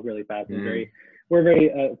 We just talk really fast and we're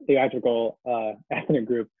very theatrical ethnic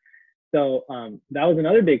group. So that was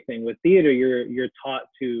another big thing with theater. You're taught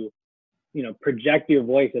to, you know, project your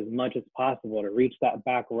voice as much as possible to reach that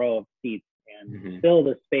back row of seats and fill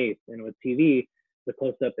the space. And with TV, the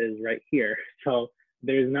close-up is right here, so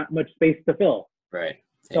there's not much space to fill. Right.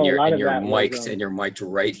 So and your mic'd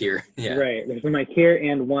right here. Right. There's a mic here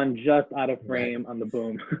and one just out of frame on the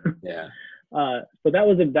boom. So that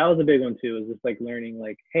was a big one too. Is just like learning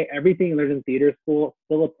like, hey, everything you learned in theater school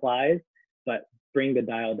still applies, but bring the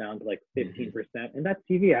dial down to like 15%, and that's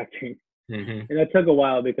TV acting. And that took a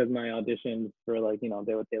while because my auditions for like, you know,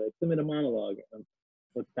 they would say like submit a monologue and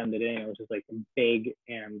would send it in. It was just like big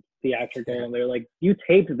and theatrical, and they're like, you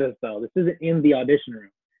taped this though. This isn't in the audition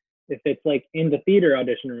room. If it's like in the theater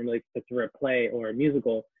audition room, like if it's for a play or a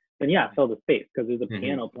musical, then yeah, fill the space because there's a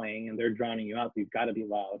piano playing and they're drowning you out. So you've got to be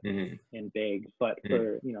loud and big. But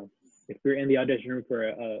for, you know, if you're in the audition room for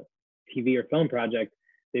a TV or film project,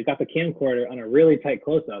 they've got the camcorder on a really tight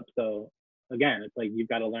close-up. So again, it's like you've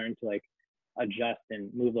got to learn to like adjust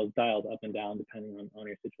and move those dials up and down depending on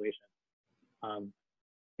your situation.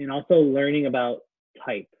 And also learning about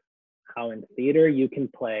type, how in theater you can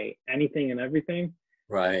play anything and everything.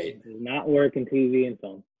 Right. It does not work in TV and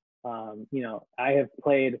film. You know, I have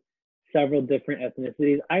played several different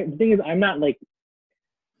ethnicities. The thing is, I'm not like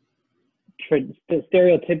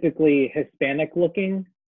stereotypically Hispanic looking,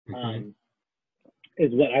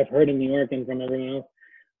 is what I've heard in New York and from everyone else.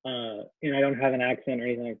 And I don't have an accent or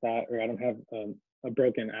anything like that, or I don't have a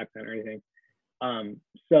broken accent or anything.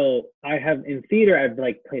 So I have in theater, I've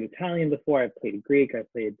like played Italian before, I've played Greek,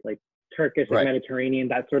 I've played like Turkish, like Mediterranean,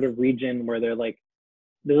 that sort of region where they're like,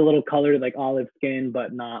 there's a little color, like olive skin,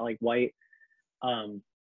 but not like white. And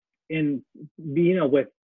you know, with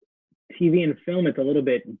TV and film, it's a little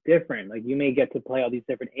bit different. Like you may get to play all these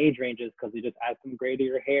different age ranges because they just add some gray to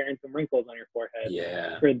your hair and some wrinkles on your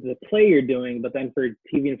forehead for the play you're doing. But then for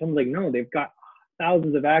TV and film, like, no, they've got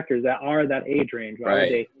thousands of actors that are that age range. Why would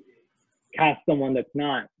they cast someone that's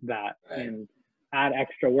not that and add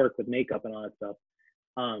extra work with makeup and all that stuff?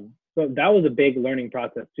 So that was a big learning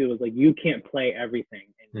process too. It was like, you can't play everything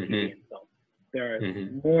in TV and film. There are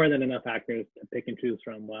more than enough actors to pick and choose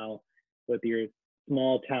from, while with your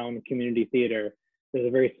small town community theater, there's a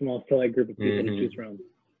very small select group of people to choose from.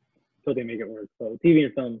 So they make it work. So TV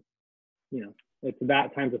and film, you know, it's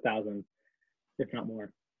that times 1,000, if not more.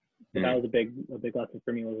 So that was a big lesson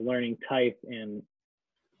for me, was learning type and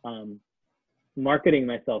marketing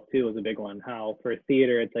myself too was a big one. How for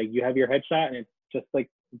theater, it's like you have your headshot and it's just like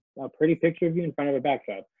a pretty picture of you in front of a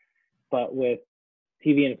backdrop. But with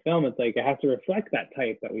TV and film, it's like it has to reflect that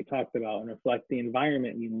type that we talked about and reflect the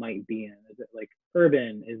environment you might be in. Is it like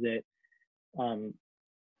urban? Is it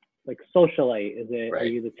like socialite? Is it, Right. are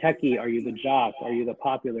you the techie? Are you the jock? Are you the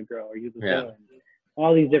popular girl? Are you the Yeah. villain?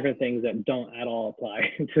 All these different things that don't at all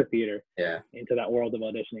apply to theater, Yeah. into that world of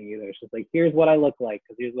auditioning either. It's just like, here's what I look like,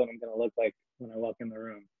 because here's what I'm going to look like when I walk in the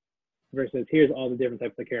room, versus here's all the different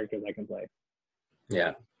types of characters I can play.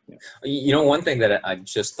 Yeah. Yeah. You know, one thing that I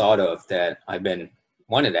just thought of that I've been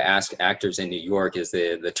wanted to ask actors in New York is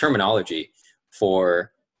the terminology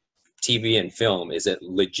for TV and film. Is it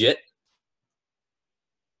legit?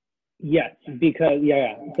 Yes, because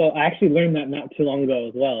yeah. So I actually learned that not too long ago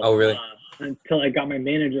as well. Oh, really? Until I got my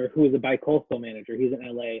manager, who is a bi-coastal manager. He's in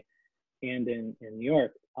LA and in New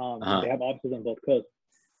York. They have offices on both coasts.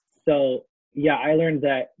 So yeah, I learned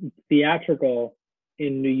that theatrical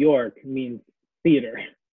in New York means theater,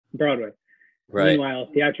 Broadway. Right. Meanwhile,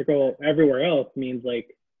 theatrical everywhere else means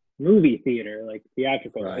like movie theater, like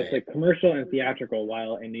theatrical. Right. It's like commercial and theatrical,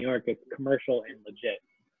 while in New York it's commercial and legit.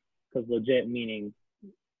 Because legit meaning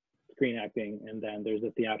screen acting, and then there's the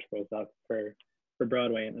theatrical stuff for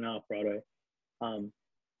Broadway and off Broadway.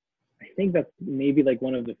 I think that's maybe like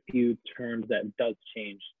one of the few terms that does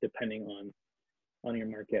change depending on your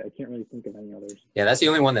market. I can't really think of any others. Yeah, that's the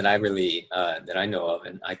only one that I really that I know of,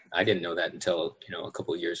 and I didn't know that until a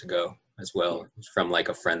couple of years ago as well, from like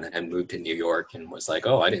a friend that had moved to New York and was like,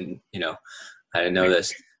 oh, I didn't know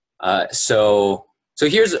this. So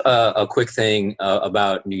here's a quick thing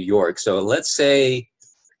about New York. So let's say,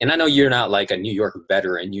 and I know you're not like a New York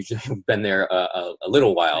veteran, you've been there a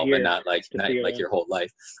little while, but not like your whole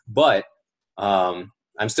life. But I'm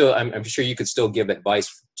sure you could still give advice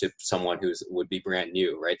to someone would be brand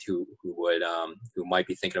new, right? Who might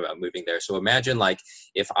be thinking about moving there. So imagine like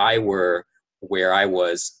if I were where I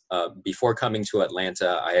was before coming to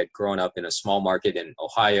Atlanta. I had grown up in a small market in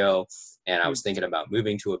Ohio, and I was thinking about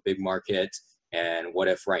moving to a big market. And what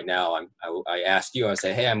if right now I asked you, I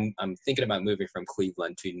say, hey, I'm thinking about moving from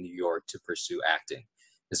Cleveland to New York to pursue acting.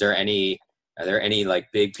 Are there any like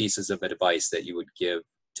big pieces of advice that you would give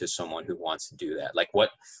to someone who wants to do that? Like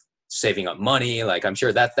what, saving up money? Like I'm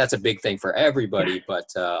sure that's a big thing for everybody, but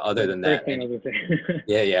other than that,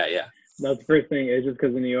 yeah. That's the first thing. Is just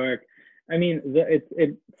because in New York, I mean,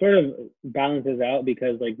 it sort of balances out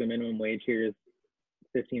because like the minimum wage here is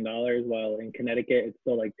 $15, while in Connecticut it's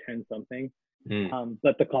still like 10 something.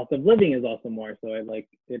 But the cost of living is also more. So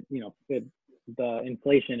the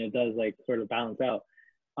inflation, it does like sort of balance out.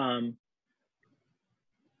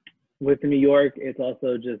 With New York, it's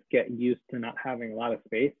also just get used to not having a lot of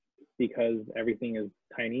space because everything is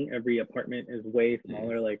tiny. Every apartment is way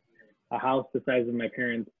smaller. Like a house the size of my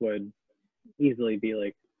parents would easily be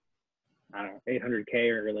like, I don't know, 800K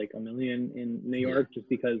or like $1 million in New York, just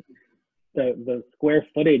because the square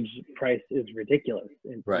footage price is ridiculous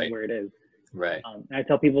in where it is. Right. I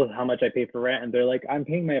tell people how much I pay for rent, and they're like, "I'm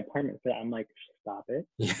paying my apartment for that." I'm like, "Stop it!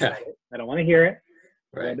 Yeah. I don't want to hear it.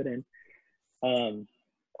 Right. Rub it in."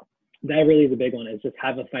 That really is a big one. Is just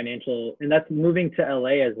have a financial, and that's moving to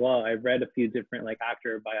LA as well. I've read a few different like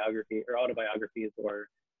actor biography or autobiographies or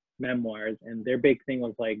memoirs, and their big thing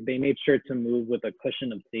was like they made sure to move with a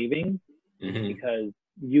cushion of savings because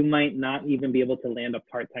you might not even be able to land a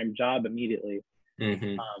part-time job immediately.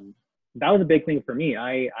 That was a big thing for me.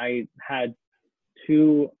 I had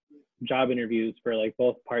 2 job interviews for like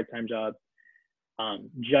both part-time jobs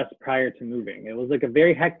just prior to moving. It was like a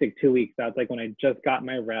very hectic 2 weeks. That's like when I just got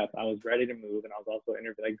my rep, I was ready to move, and I was also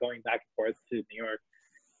going back and forth to New York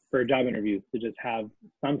for job interviews to just have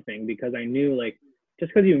something, because I knew like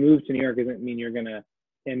just because you move to New York doesn't mean you're gonna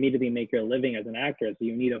immediately make your living as an actor. So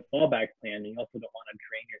you need a fallback plan, and you also don't want to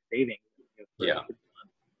drain your savings.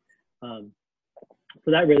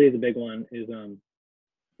 So that really is a big one. Is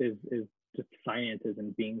just finances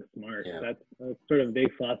and being smart. That's sort of a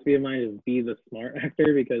big philosophy of mine, is be the smart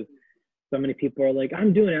actor, because so many people are like,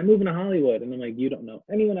 I'm moving to Hollywood, and I'm like, you don't know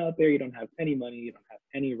anyone out there, you don't have any money, you don't have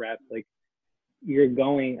any reps, like you're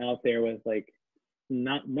going out there with like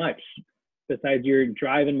not much besides your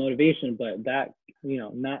drive and motivation, but that,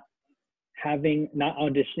 not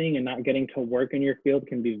auditioning and not getting to work in your field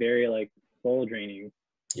can be very like soul draining.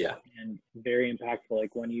 Yeah. And very impactful.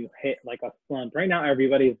 Like when you hit like a slump right now,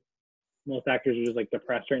 most actors are just like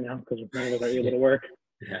depressed right now because none of us are able to work.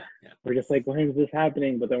 We're just like, when is this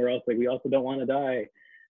happening? But then we're also like, we also don't want to die.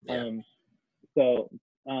 I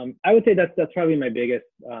would say that's probably my biggest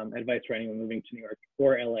advice for anyone moving to New York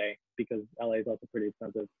or LA, because LA is also pretty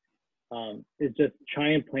expensive. is just try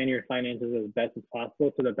and plan your finances as best as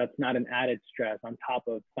possible so that that's not an added stress on top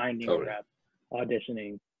of finding a rep,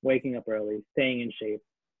 auditioning, waking up early, staying in shape,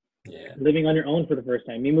 living on your own for the first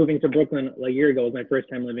time. Me moving to Brooklyn a year ago was my first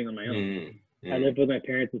time living on my own. I lived with my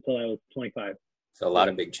parents until I was 25. So a lot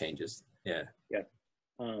of big changes. Yeah. Yeah.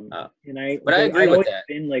 And but I agree with that. I've always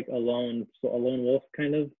been like a lone wolf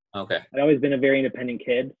kind of. Okay. I've always been a very independent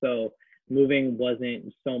kid, so moving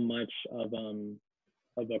wasn't so much of a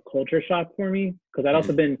culture shock for me, because I'd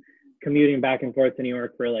also been commuting back and forth to New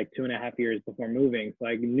York for like 2.5 years before moving, so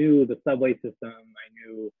I knew the subway system, I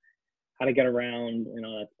knew how to get around and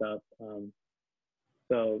all that stuff.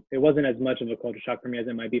 So it wasn't as much of a culture shock for me as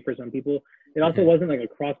it might be for some people. It also wasn't like a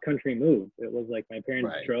cross-country move. It was like my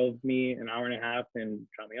parents drove me an hour and a half and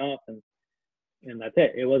dropped me off, and that's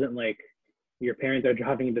it. It wasn't like your parents are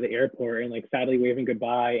driving you to the airport and like sadly waving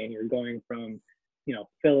goodbye and you're going from, you know,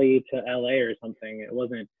 Philly to LA or something. It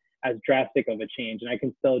wasn't as drastic of a change. And I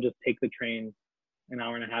can still just take the train an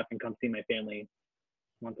hour and a half and come see my family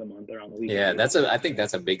once a month or on the weekend. Yeah, I think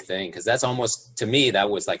that's a big thing, because that's almost, to me, that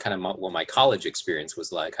was like kind of what my college experience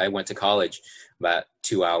was like. I went to college about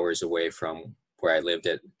 2 hours away from where I lived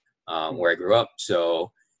at, where I grew up.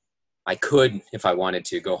 So I could, if I wanted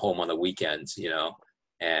to, go home on the weekends, you know,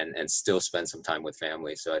 and still spend some time with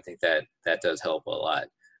family. So I think that does help a lot.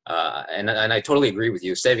 And I totally agree with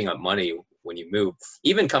you, saving up money when you move,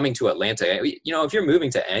 even coming to Atlanta, you know, if you're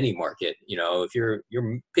moving to any market, you know, if you're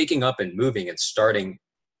picking up and moving and starting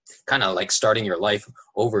your life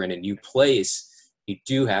over in a new place, you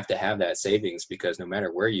do have to have that savings, because no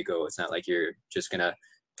matter where you go, it's not like you're just going to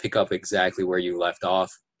pick up exactly where you left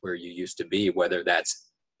off, where you used to be, whether that's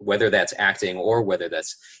acting or whether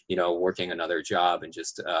that's, you know, working another job and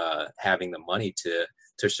just having the money to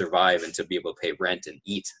survive and to be able to pay rent and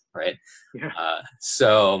eat, right? Yeah.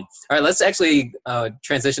 So, all right, let's actually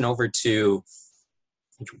transition over to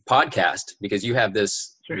podcast, because you have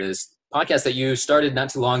this podcast that you started not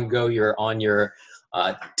too long ago. You're on your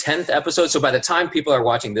 10th episode. So by the time people are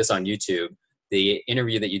watching this on YouTube, the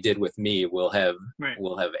interview that you did with me will have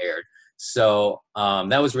aired. So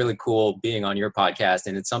that was really cool being on your podcast,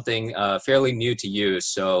 and it's something fairly new to you.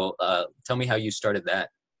 So tell me how you started that.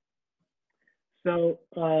 So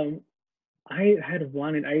I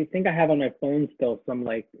think I have on my phone still some,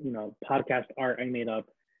 like, you know, podcast art I made up,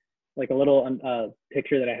 like a little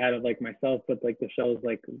picture that I had of like myself with like the show's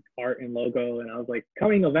like art and logo. And I was like,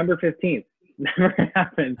 coming November 15th, never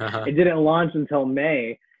happened. It didn't launch until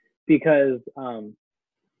May, because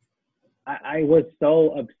I was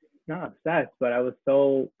so not obsessed, but I was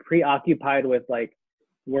so preoccupied with like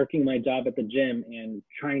working my job at the gym and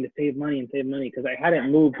trying to save money, because I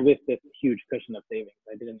hadn't moved with this huge cushion of savings.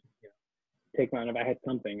 I didn't, you know, take mine. If I had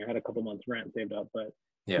something, I had a couple months rent saved up, but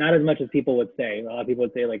not as much as people would say. A lot of people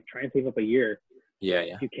would say like try and save up a year. Yeah.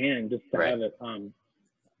 If you can, just to have it.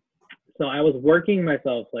 So I was working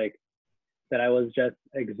myself like that. I was just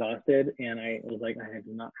exhausted, and I was like, I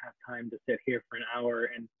do not have time to sit here for an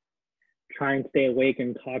hour and try and stay awake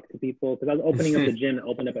and talk to people, because I was opening up the gym that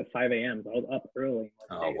opened up at 5 a.m. So I was up early.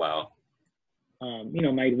 Oh, wow. You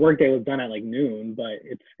know, my work day was done at like noon, but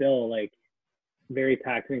it's still like very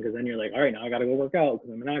taxing, because then you're like, all right, now I got to go work out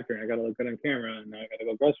because I'm an actor and I got to look good on camera, and now I got to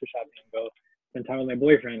go grocery shopping and go spend time with my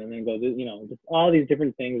boyfriend, and then go, you know, just all these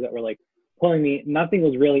different things that were like pulling me. Nothing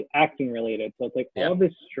was really acting related. So it's like all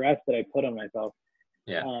this stress that I put on myself.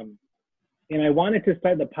 And I wanted to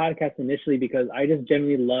start the podcast initially because I just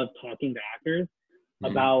genuinely love talking to actors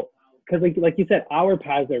about, because like you said, our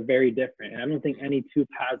paths are very different. And I don't think any two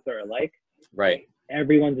paths are alike. Right.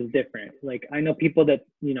 Everyone's is different. Like I know people that,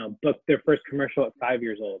 you know, booked their first commercial at 5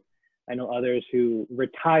 years old. I know others who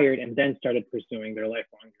retired and then started pursuing their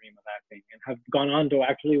lifelong dream of acting and have gone on to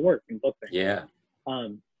actually work and book things. Yeah.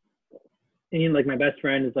 And like my best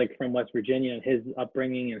friend is like from West Virginia, and his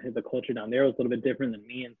upbringing and the culture down there was a little bit different than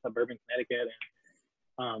me in suburban Connecticut.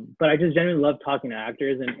 And, but I just genuinely love talking to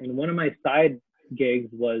actors. And one of my side gigs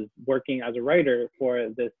was working as a writer for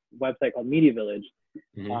this website called Media Village.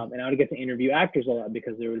 And I would get to interview actors a lot,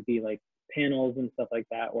 because there would be like panels and stuff like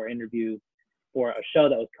that, or interviews for a show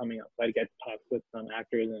that was coming up. So I'd get to talk with some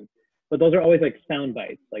actors, but those are always like sound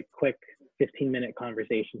bites, like quick 15-minute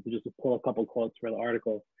conversations to just pull a couple quotes for the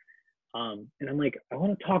article. And I'm like, I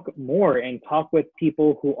want to talk more and talk with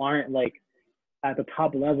people who aren't like at the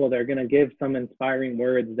top level. They're going to give some inspiring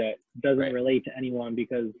words that doesn't relate to anyone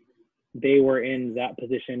because they were in that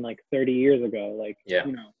position like 30 years ago. Like,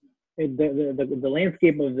 you know, the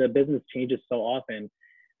landscape of the business changes so often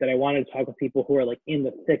that I wanted to talk with people who are like in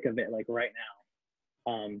the thick of it, like right now.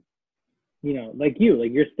 You know, like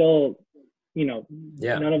you're still you know,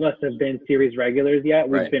 Yeah. none of us have been series regulars yet.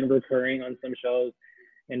 We've Right. been recurring on some shows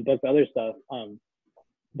and booked other stuff.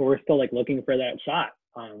 But we're still like looking for that shot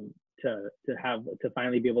to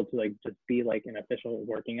finally be able to like just be like an official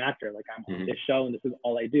working actor. Like I'm on this show and this is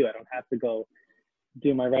all I do. I don't have to go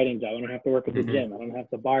do my writing job. I don't have to work at the gym. I don't have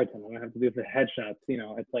to bartend. I don't have to do the headshots. You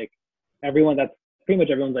know, it's like that's pretty much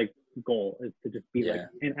everyone's like goal is to just be like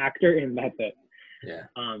an actor and that's it. Yeah.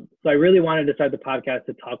 So I really wanted to start the podcast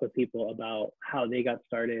to talk with people about how they got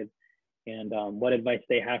started and what advice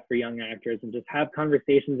they have for young actors and just have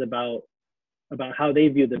conversations about how they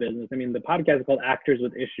view the business. I mean, the podcast is called Actors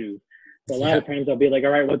with Issues. So a lot of times I'll be like,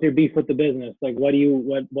 all right, what's your beef with the business? Like,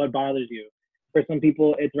 what bothers you? For some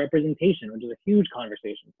people, it's representation, which is a huge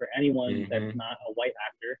conversation for anyone that's not a white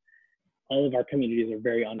actor. All of our communities are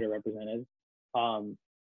very underrepresented.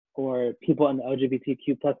 Or people in the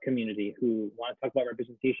LGBTQ plus community who want to talk about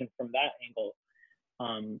representation from that angle,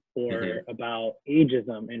 or about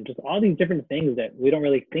ageism and just all these different things that we don't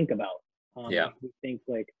really think about. We think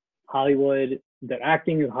like Hollywood, that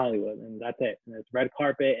acting is Hollywood and that's it. And it's red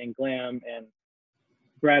carpet and glam and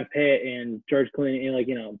Brad Pitt and George Clooney and like,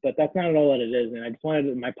 you know, but that's not at all what it is. And I just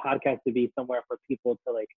wanted my podcast to be somewhere for people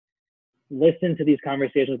to like listen to these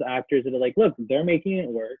conversations with actors that are like, look, they're making it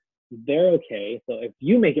work. They're okay. So if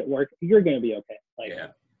you make it work, you're going to be okay. Like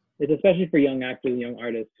it's especially for young actors and young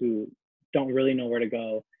artists who don't really know where to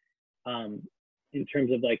go in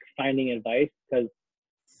terms of like finding advice. Because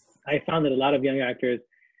I found that a lot of young actors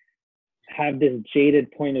have this jaded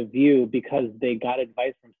point of view because they got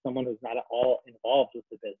advice from someone who's not at all involved with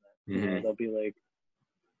the business. You know, they'll be like,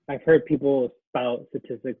 I've heard people spout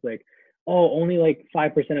statistics like, oh, only like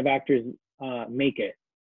 5% of actors make it.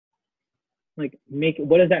 Like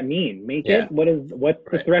what does that mean? Make it? What's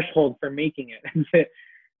the threshold for making it? Is it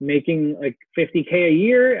making like $50K a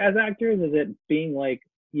year as actors? Is it being like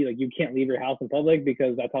you can't leave your house in public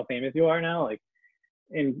because that's how famous you are now? Like,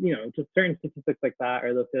 and you know, just certain statistics like that,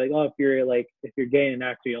 or they'll say like, oh, if you're gay and an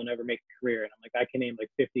actor, you'll never make a career. And I'm like, I can name like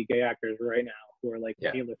 50 gay actors right now who are like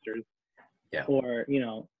A-listers. Or, you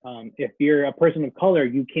know, if you're a person of color,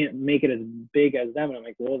 you can't make it as big as them. And I'm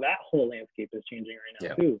like, well, that whole landscape is changing right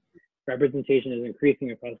now too. Representation is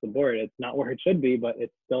increasing across the board. It's not where it should be, but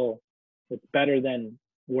it's better than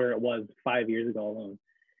where it was 5 years ago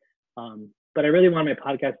alone. But I really want my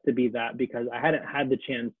podcast to be that because I hadn't had the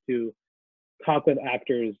chance to talk with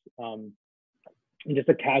actors in just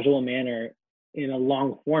a casual manner in a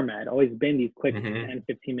long format. Always been these quick 10,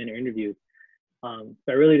 15-minute interviews. So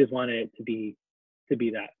I really just wanted it to be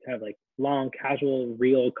that, to have like long, casual,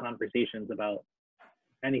 real conversations about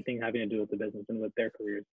anything having to do with the business and with their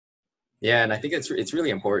careers. Yeah, and I think it's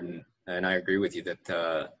really important, and I agree with you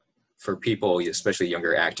that for people, especially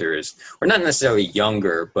younger actors, or not necessarily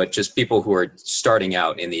younger, but just people who are starting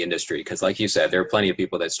out in the industry, because like you said, there are plenty of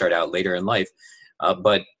people that start out later in life,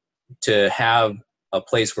 but to have a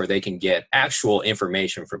place where they can get actual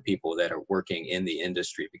information from people that are working in the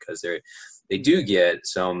industry, because they do get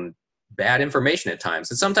some bad information at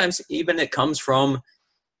times, and sometimes even it comes from,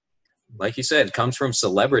 like you said, it comes from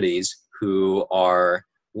celebrities who are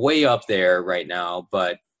way up there right now,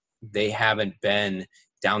 but they haven't been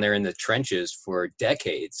down there in the trenches for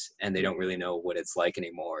decades and they don't really know what it's like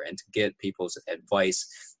anymore. And to get people's advice,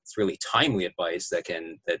 it's really timely advice that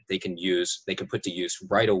they can put to use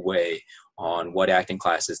right away on what acting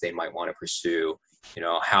classes they might want to pursue, you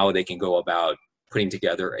know, how they can go about putting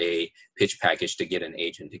together a pitch package to get an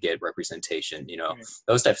agent, to get representation, you know,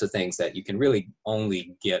 those types of things that you can really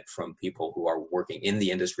only get from people who are working in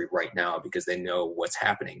the industry right now, because they know what's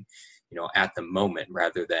happening, you know, at the moment,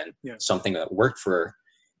 rather than something that worked for,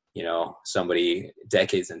 you know, somebody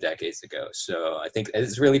decades and decades ago. So I think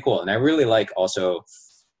it's really cool. And I really like also,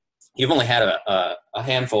 you've only had a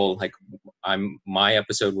handful, like my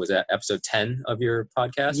episode was at episode 10 of your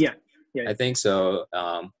podcast. Yeah. I think so,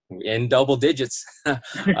 in double digits. But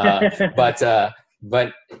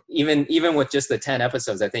even with just the 10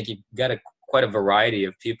 episodes, I think you got quite a variety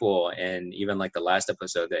of people. And even like the last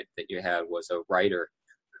episode that you had was a writer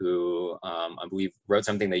who I believe wrote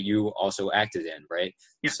something that you also acted in, right?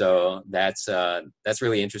 Yeah. So that's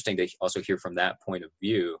really interesting to also hear from that point of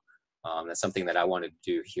view. That's something that I wanted to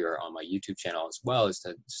do here on my YouTube channel as well, is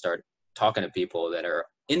to start talking to people that are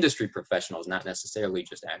industry professionals, not necessarily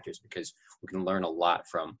just actors, because we can learn a lot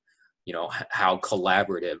from, you know, how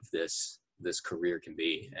collaborative this career can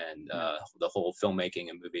be, and the whole filmmaking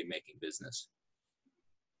and movie making business.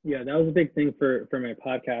 Yeah, that was a big thing for my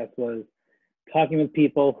podcast, was talking with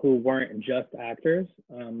people who weren't just actors,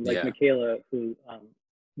 like Michaela, who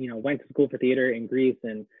you know, went to school for theater in Greece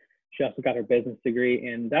and She also got her business degree.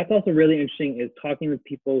 And that's also really interesting, is talking with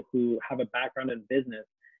people who have a background in business.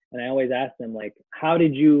 And I always ask them, like, how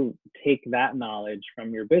did you take that knowledge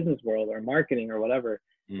from your business world or marketing or whatever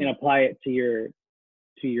and apply it to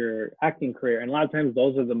your acting career? And a lot of times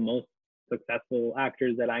those are the most successful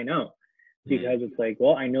actors that I know, because it's like,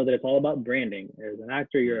 well, I know that it's all about branding. As an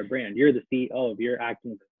actor, you're a brand. You're the CEO of your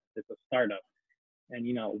acting business. It's a startup. And,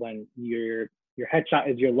 you know, when your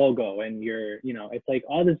headshot is your logo, and it's like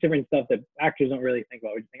all this different stuff that actors don't really think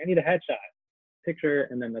about. We just think, I need a headshot, picture,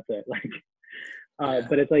 and then that's it. Like,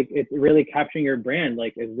 but it's like, it's really capturing your brand.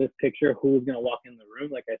 Like, is this picture who's going to walk in the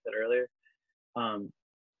room? Like I said earlier.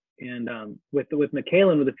 With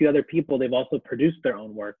Michaela and with a few other people, they've also produced their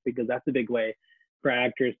own work, because that's a big way for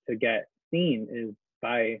actors to get seen, is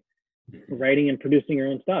by writing and producing your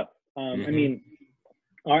own stuff. I mean,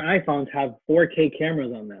 our iPhones have 4K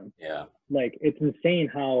cameras on them. Yeah. Like, it's insane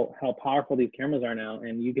how powerful these cameras are now.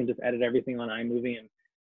 And you can just edit everything on iMovie and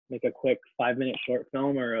make a quick 5-minute short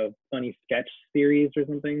film or a funny sketch series or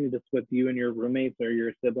something, just with you and your roommates or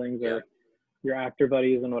your siblings or your actor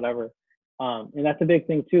buddies and whatever. And that's a big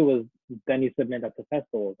thing too, was then you submit that to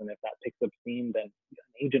festivals. And if that picks up steam, then an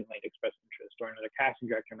agent might express interest, or another casting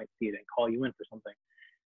director might see it and call you in for something.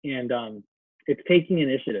 And it's taking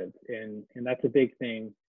initiative. And that's a big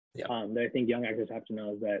thing that I think young actors have to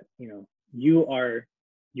know, is that, you know, you are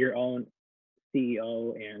your own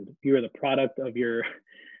CEO, and you are the product of you're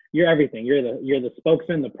everything. You're the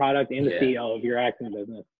spokesman, the product, and the CEO of your acting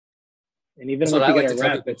business. And even when you get a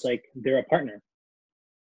rep, it's like they're a partner.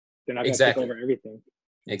 They're not going to take over everything.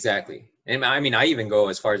 Exactly. And I mean, I even go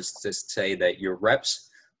as far as to say that your reps,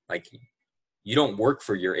 like, you don't work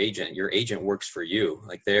for your agent. Your agent works for you.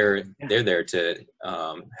 Like, they're there to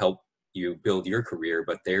help you build your career,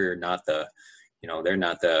 but they're not the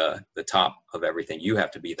top of everything. You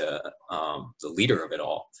have to be the leader of it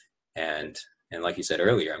all. And like you said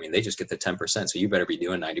earlier, I mean, they just get the 10%. So you better be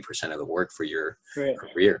doing 90% of the work for your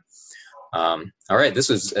career. All right. This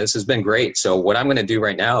has been great. So what I'm going to do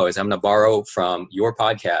right now is I'm going to borrow from your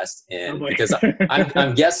podcast, and because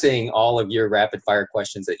I'm guessing all of your rapid fire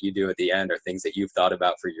questions that you do at the end are things that you've thought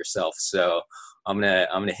about for yourself. So I'm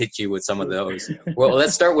going to hit you with some of those. Well,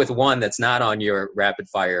 let's start with one that's not on your rapid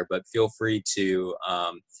fire, but feel free to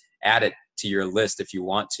add it to your list if you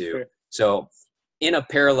want to. Sure. So in a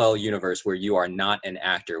parallel universe where you are not an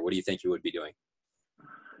actor, what do you think you would be doing?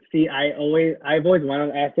 See, I've always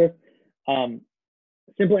wanted to ask this.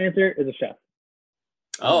 Simple answer is a chef.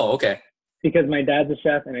 Oh, okay. Because my dad's a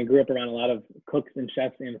chef, and I grew up around a lot of cooks and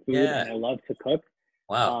chefs and food, and I love to cook.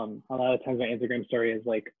 Wow. A lot of times my Instagram story is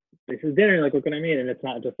like, this is dinner, like, what can I make? And it's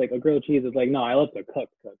not just like a grilled cheese. It's like, no, I love to cook.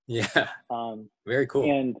 Yeah. Very cool.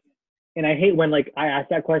 And I hate when, like, I ask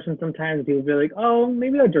that question sometimes, and people be like, oh,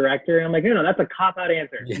 maybe a director. And I'm like, no, that's a cop-out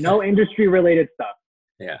answer. Yeah. No industry-related stuff.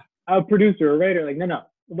 Yeah. A producer, a writer, like, no.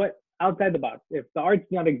 What, outside the box? If the arts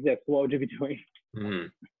do not exist, what would you be doing?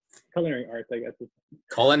 Culinary arts, I guess.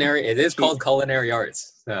 Culinary. It is called culinary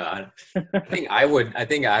arts. I think I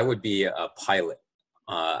would be a pilot.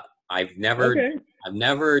 I've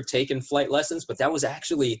never taken flight lessons, but that was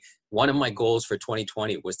actually one of my goals for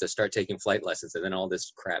 2020 was to start taking flight lessons, and then all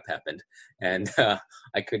this crap happened, and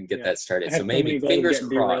I couldn't get that started. So maybe fingers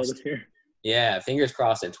crossed. Yeah, fingers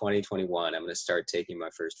crossed. In 2021, I'm going to start taking my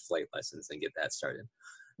first flight lessons and get that started.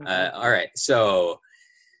 All right. So,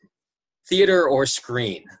 theater or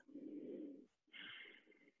screen?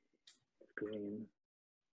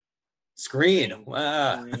 Screen.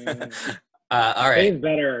 Wow. All right.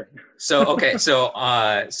 Better. So okay. So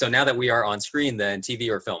now that we are on screen, then TV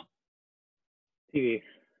or film? TV.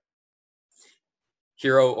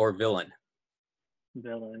 Hero or villain?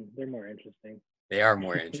 Villain. They're more interesting. They are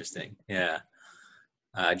more interesting. Yeah.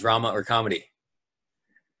 Drama or comedy?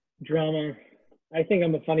 Drama. I think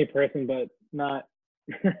I'm a funny person, but not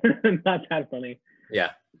that funny. Yeah.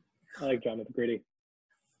 I like drama. It's gritty.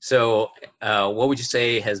 So, what would you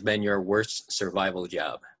say has been your worst survival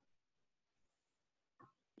job?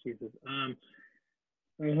 Jesus.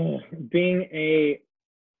 It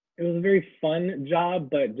was a very fun job,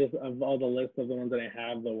 but just of all the list of the ones that I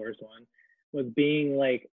have, the worst one was being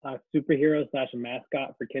like a superhero /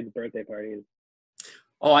 mascot for kids' birthday parties.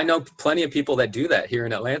 Oh, I know plenty of people that do that here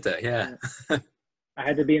in Atlanta. Yeah. I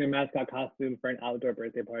had to be in a mascot costume for an outdoor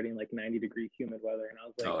birthday party in like 90-degree humid weather. And I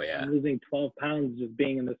was like, I'm losing 12 pounds just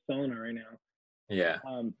being in the sauna right now. Yeah.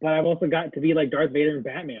 But I've also got to be like Darth Vader and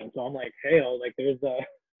Batman. So I'm like, hey, like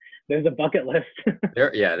there's a bucket list.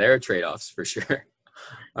 There are trade-offs for sure.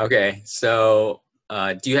 Okay. So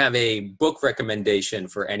do you have a book recommendation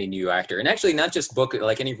for any new actor? And actually not just book,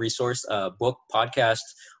 like any resource, book, podcast,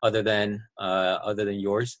 other than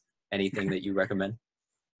yours? anything that you recommend?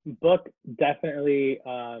 Book, definitely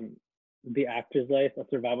The Actor's Life, A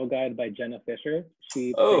Survival Guide by Jenna Fisher.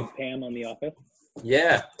 She played Pam on The Office.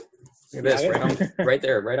 Yeah. Look at this, right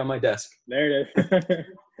there, right on my desk. There it is.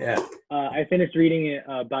 Yeah. I finished reading it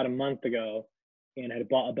about a month ago, and I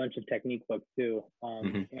bought a bunch of technique books too,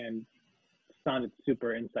 and found it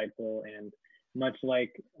super insightful. And much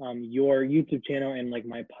like your YouTube channel and like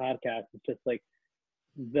my podcast, it's just like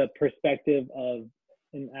the perspective of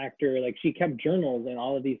an actor. Like, she kept journals and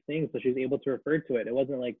all of these things, so she was able to refer to it. It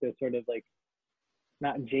wasn't like this sort of like,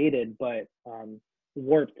 not jaded, but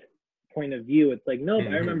warped point of view. It's like, nope,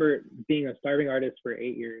 I remember being a starving artist for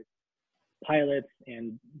 8 years, pilots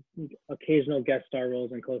and occasional guest star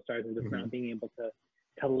roles and co-stars, and just not being able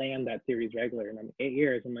to land that series regular. And I'm 8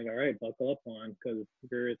 years. I'm like, all right, buckle up, Juan, because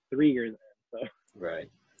you're 3 years in. So. Right.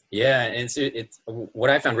 Yeah, and it's what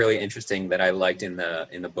I found really interesting that I liked in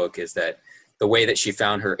the book is that the way that she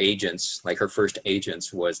found her agents, like her first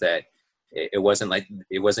agents, was that it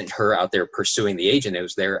wasn't her out there pursuing the agent. It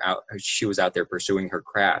was she was out there pursuing her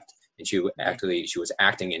craft. And she was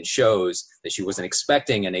acting in shows that she wasn't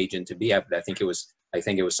expecting an agent to be at. But I think it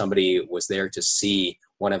was somebody was there to see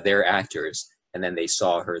one of their actors, and then they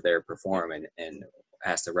saw her there perform and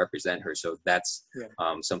asked to represent her. So that's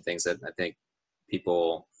some things that I think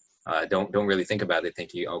people don't really think about. They think,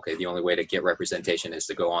 okay, the only way to get representation is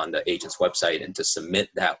to go on the agent's website and to submit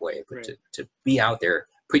that way. But to be out there,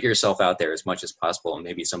 put yourself out there as much as possible, and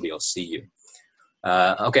maybe somebody will see you.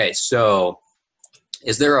 Okay, so.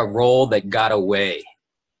 Is there a role that got away?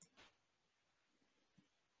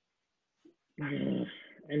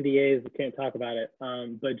 NDAs, can't talk about it.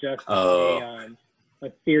 But just a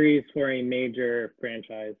series for a major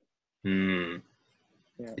franchise. Yeah.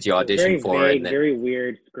 Did you audition for it? Very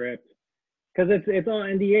weird script. Because it's all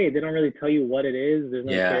NDA. They don't really tell you what it is. There's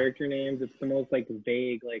no character names. It's the most like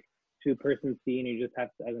vague, like 2-person scene. You just have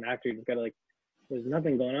to, as an actor, you just gotta like, there's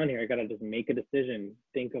nothing going on here. I gotta just make a decision,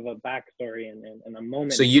 think of a backstory and a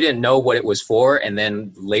moment. So you didn't know what it was for, and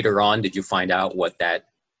then later on, did you find out what that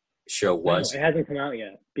show was? No, it hasn't come out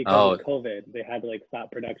yet because of COVID. They had to like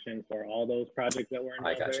stop production for all those projects that were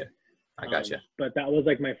involved. I gotcha. But that was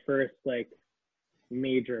like my first like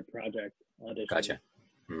major project audition. Gotcha.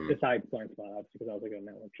 Besides Blindspot, because that was like a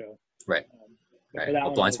network show. Right. Right.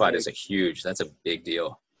 Well, Blindspot is that's a big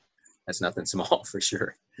deal. That's nothing small for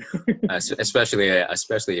sure. especially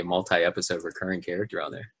a multi-episode recurring character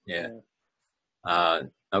on there. Yeah.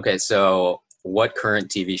 Okay, so what current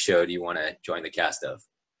TV show do you want to join the cast of?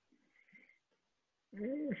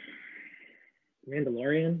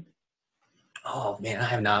 Mandalorian. Oh man, I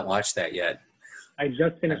have not watched that yet. I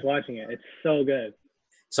just finished watching it. It's so good.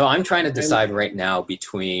 So I'm trying to decide right now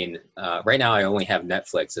between right now I only have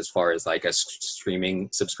Netflix as far as like a streaming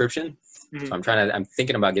subscription. So I'm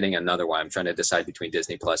thinking about getting another one. I'm trying to decide between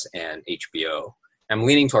Disney Plus and HBO. I'm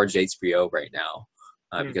leaning towards HBO right now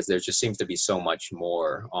because there just seems to be so much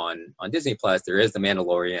more on Disney Plus. There is The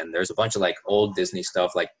Mandalorian. There's a bunch of like old Disney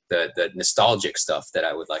stuff, like the nostalgic stuff that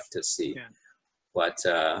I would like to see. Yeah. But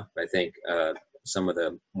I think some of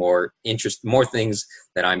the more things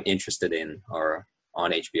that I'm interested in are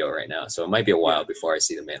on HBO right now. So it might be a while before I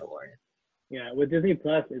see The Mandalorian. Yeah, with Disney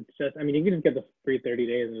Plus, it's just, I mean, you can just get the free 30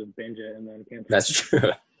 days and just binge it and then cancel. That's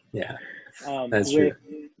true. Yeah, that's true.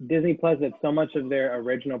 Disney Plus, that so much of their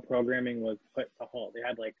original programming was put to halt. They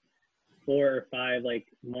had like 4 or 5 like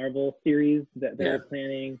Marvel series that they were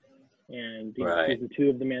planning, and season 2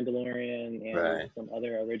 of The Mandalorian and some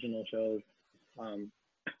other original shows.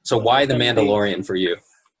 So why The Mandalorian for you?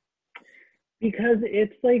 Because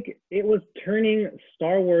it's like, it was turning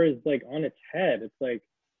Star Wars like on its head. It's like,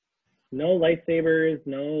 no lightsabers,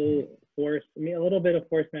 no force. I mean, a little bit of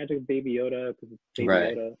force magic with Baby Yoda because it's Baby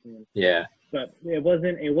Yoda. Yeah. But it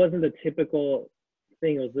wasn't the typical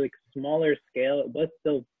thing. It was like smaller scale. It was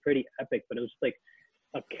still pretty epic, but it was just like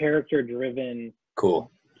a character-driven,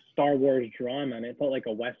 cool Star Wars drama, and it felt like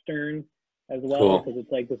a Western as well because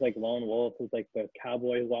it's like this like lone wolf. It's like the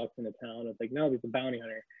cowboy who walks into town. It's like, no, he's a bounty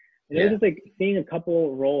hunter. And it was just like seeing a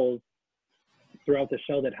couple roles throughout the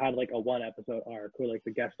show that had like a 1-episode arc or like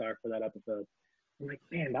the guest star for that episode. I'm like,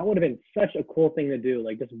 man, that would have been such a cool thing to do.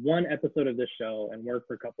 Like just 1 episode of this show and work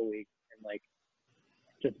for a couple weeks and like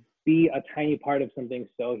just be a tiny part of something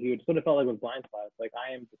so huge. It's what it felt like with Blindspot. It's like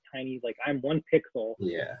I am the tiny, like I'm 1 pixel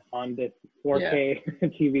on this 4K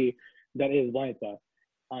TV that is Blindspot.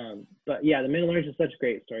 But yeah, The Mandalorian is just such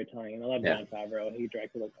great storytelling, and I love Jon Favreau. He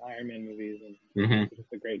directed like Iron Man movies, and he's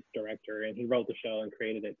just a great director. And he wrote the show and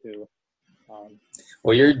created it too.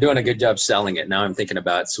 Well, you're doing a good job selling it. Now I'm thinking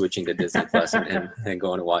about switching to Disney Plus and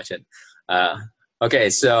going to watch it. Okay,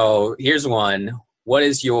 so here's one. what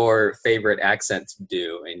is your favorite accent to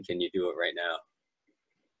do, and can you do it right now?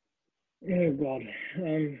 Oh God.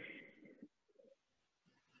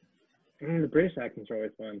 The British accents are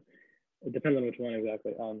always fun. It depends on which one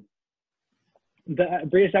exactly. The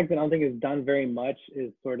British accent I don't think is done very much.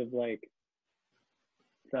 Is sort of like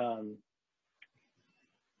kind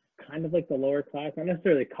of like the lower class, not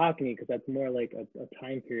necessarily Cockney, because that's more like a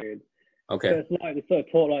time period. Okay. So it's sort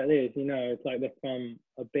of taught like this, you know. It's like they're from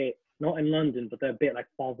a bit, not in London, but they're a bit like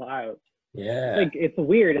farther out. Yeah. Like it's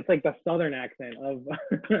weird. It's like the southern accent of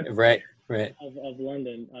Right. of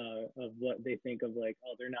London, of what they think of like,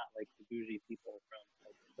 oh, they're not like the bougie people from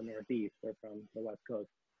like, the Northeast or from the West Coast.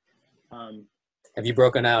 Have you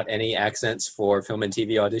broken out any accents for film and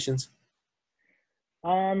TV auditions?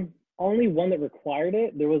 Only one that required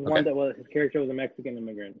it. There was one Okay. that was his character was a Mexican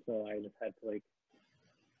immigrant, so I just had to like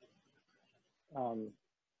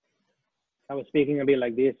I was speaking a bit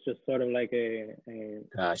like this, just sort of like a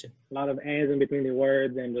Gotcha. lot of ands in between the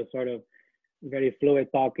words and just sort of very fluid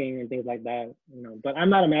talking and things like that, you know. But I'm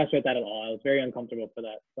not a master at that at all. I was very uncomfortable for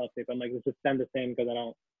that stuff. If I'm like, let's just send the same because I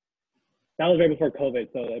don't. That was right before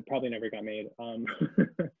COVID, so it probably never got made.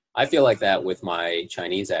 I feel like that with my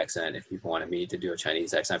Chinese accent. If people wanted me to do a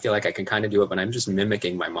Chinese accent, I feel like I can kind of do it, but I'm just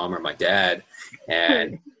mimicking my mom or my dad,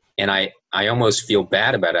 and I almost feel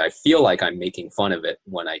bad about it. I feel like I'm making fun of it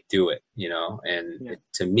when I do it, you know. And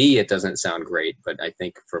to me, it doesn't sound great, but I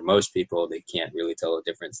think for most people, they can't really tell the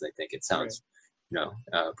difference. They think it sounds, you know,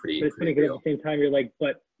 pretty. But it's funny because at the same time, you're like,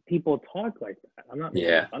 but people talk like that. I'm not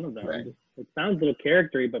making fun of them. Right. It sounds a little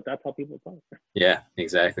charactery, but that's how people talk. Yeah,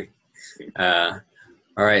 exactly. All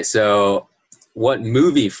right. So what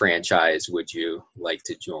movie franchise would you like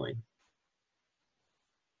to join?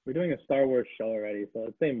 We're doing a Star Wars show already, so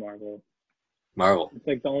let's say Marvel. Marvel. It's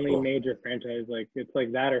like the only Cool. major franchise. Like it's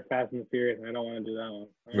like that or Fast and the Furious, and I don't want to do that one.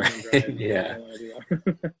 I don't Right. drive, Yeah. I don't want to do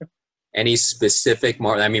that. Any specific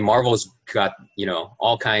Marvel? I mean, Marvel's got, you know,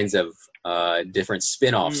 all kinds of different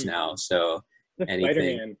spin-offs now. So the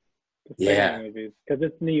anything. Spider-Man movies, because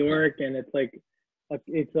it's New York and it's like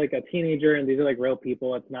a teenager and these are like real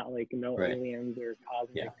people. It's not like aliens or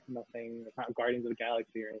cosmic nothing. It's not Guardians of the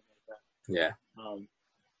Galaxy or anything like that. Yeah.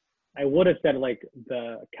 I would have said like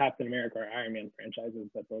the Captain America or Iron Man franchises,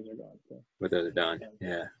 but those are gone. So. But those are done.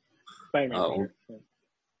 Yeah. Spider-Man.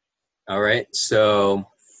 All right. So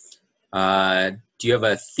do you have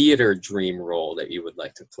a theater dream role that you would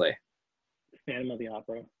like to play? Phantom of the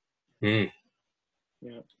Opera.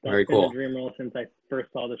 Yeah, that's very been cool. a dream role since I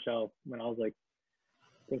first saw the show when I was like,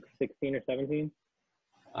 I think 16 or 17.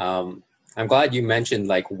 I'm glad you mentioned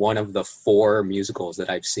like one of the 4 musicals that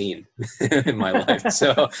I've seen in my life.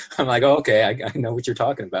 So I'm like, oh, okay, I know what you're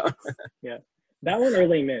talking about. Yeah, that one or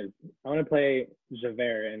Les Mis. I want to play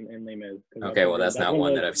Javert in Les Mis. Okay, well, that's not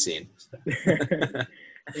one that I've seen.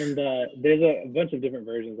 And there's a bunch of different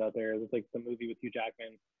versions out there. There's like the movie with Hugh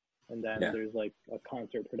Jackman, and then there's like a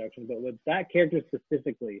concert production. But with that character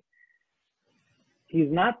specifically, he's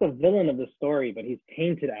not the villain of the story, but he's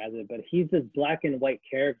painted as it. But he's this black and white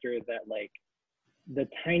character that like the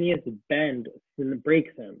tiniest bend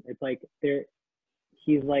breaks him. It's like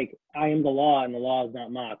he's like, I am the law and the law is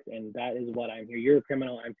not mocked, and that is what I'm here. You're a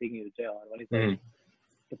criminal, I'm taking you to jail. And when he's like,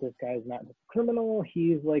 but this guy's not just a criminal,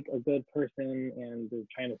 he's like a good person and is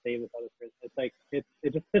trying to save this other person. It's like it's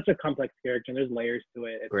just such a complex character and there's layers to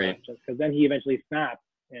it. It's not just because then he eventually snaps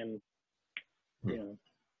and you know,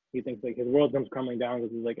 he thinks like his world comes crumbling down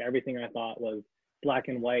because he's like, everything I thought was black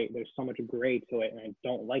and white, there's so much gray to it and I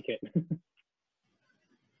don't like it.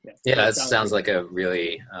 That sounds like a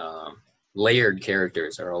really layered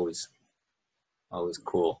characters are always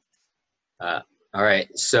cool. All right,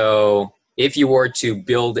 so if you were to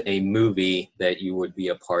build a movie that you would be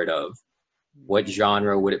a part of, what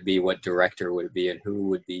genre would it be, what director would it be, and who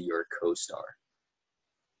would be your co-star?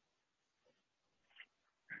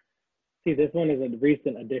 See, this one is a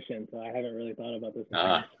recent addition, so I haven't really thought about this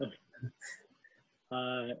one.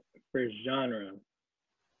 For genre,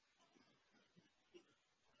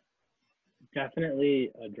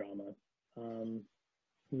 definitely a drama.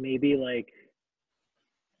 Maybe like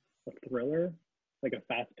a thriller, like a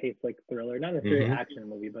fast-paced like thriller, not necessarily an action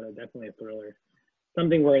movie, but definitely a thriller.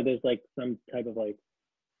 Something where there's like some type of like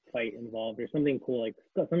fight involved or something cool, like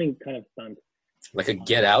something kind of stunt. Like a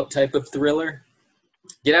Get Out type of thriller?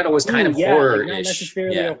 Get Out was kind of horror-ish. Like not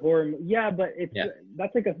necessarily a horror. Yeah, but it's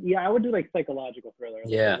that's like I would do like psychological thriller.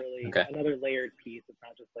 Like really another layered piece. It's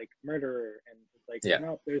not just like murderer and it's like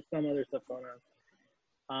no, there's some other stuff going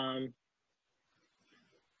on.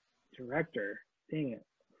 Director, dang it.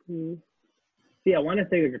 See, I want to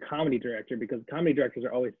say like a comedy director because comedy directors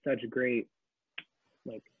are always such great,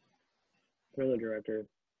 like thriller directors.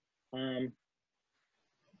 Taika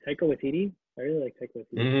Waititi. I really like Taika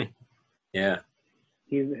Waititi. Mm-hmm. Yeah.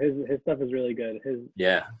 His stuff is really good.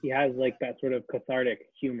 He has like that sort of cathartic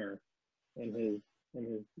humor in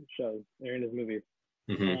his shows or in his movies.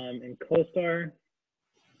 Mm-hmm. And co-star,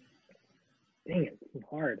 dang it, it's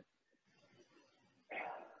hard.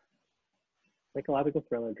 Psychological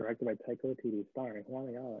thriller directed by Taika Waititi, starring Juan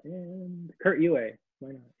Ayala and Kurt Yue.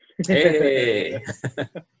 Why not? Hey.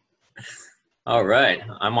 All right,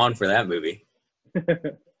 I'm on for that movie.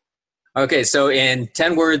 Okay, so in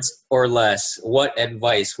 10 words or less, what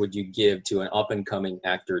advice would you give to an up-and-coming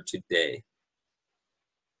actor today?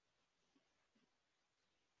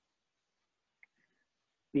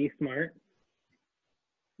 Be smart.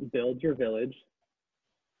 Build your village.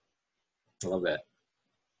 I love that.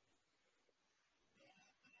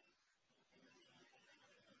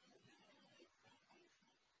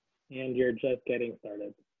 And you're just getting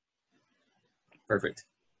started. Perfect.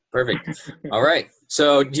 All right.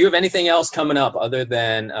 So do you have anything else coming up other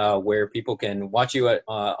than where people can watch you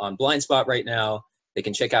on Blindspot right now? They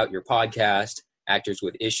can check out your podcast, Actors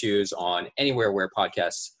with Issues, on anywhere where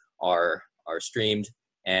podcasts are streamed,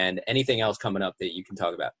 and anything else coming up that you can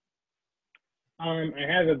talk about. I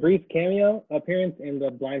have a brief cameo appearance in the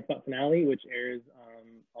Blindspot finale, which airs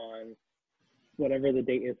on whatever the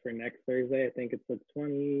date is for next Thursday. I think it's the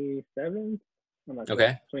 27th. I'm not sure.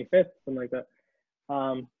 Okay. 25th, something like that.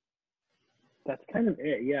 That's kind of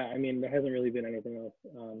it. Yeah, I mean, there hasn't really been anything else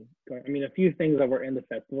going. I mean, a few things that were in the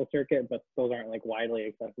festival circuit, but those aren't like widely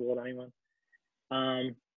accessible to anyone.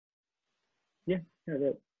 Yeah, that's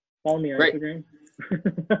it. Follow me on Instagram.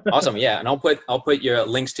 Awesome. Yeah, and I'll put your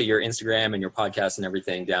links to your Instagram and your podcast and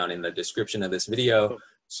everything down in the description of this video. Cool.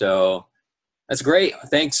 So that's great.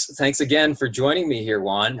 Thanks again for joining me here,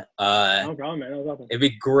 Juan. No problem, man. That was awesome. It'd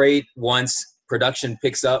be great once production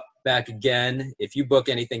picks up back again. If you book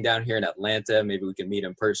anything down here in Atlanta, maybe we can meet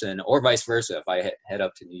in person, or vice versa if I head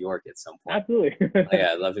up to New York at some point. Absolutely.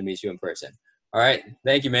 Yeah, I'd love to meet you in person. All right.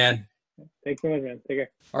 Thank you, man. Thanks so much, man. Take care.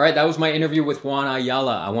 All right, that was my interview with Juan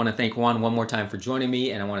Ayala. I want to thank Juan one more time for joining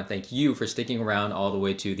me, and I want to thank you for sticking around all the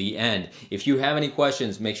way to the end. If you have any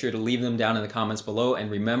questions, make sure to leave them down in the comments below,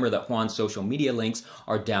 and remember that Juan's social media links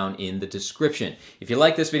are down in the description. If you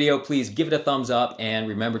like this video, please give it a thumbs up, and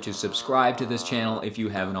remember to subscribe to this channel if you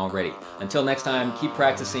haven't already. Until next time, keep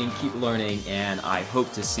practicing, keep learning, and I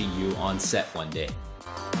hope to see you on set one day.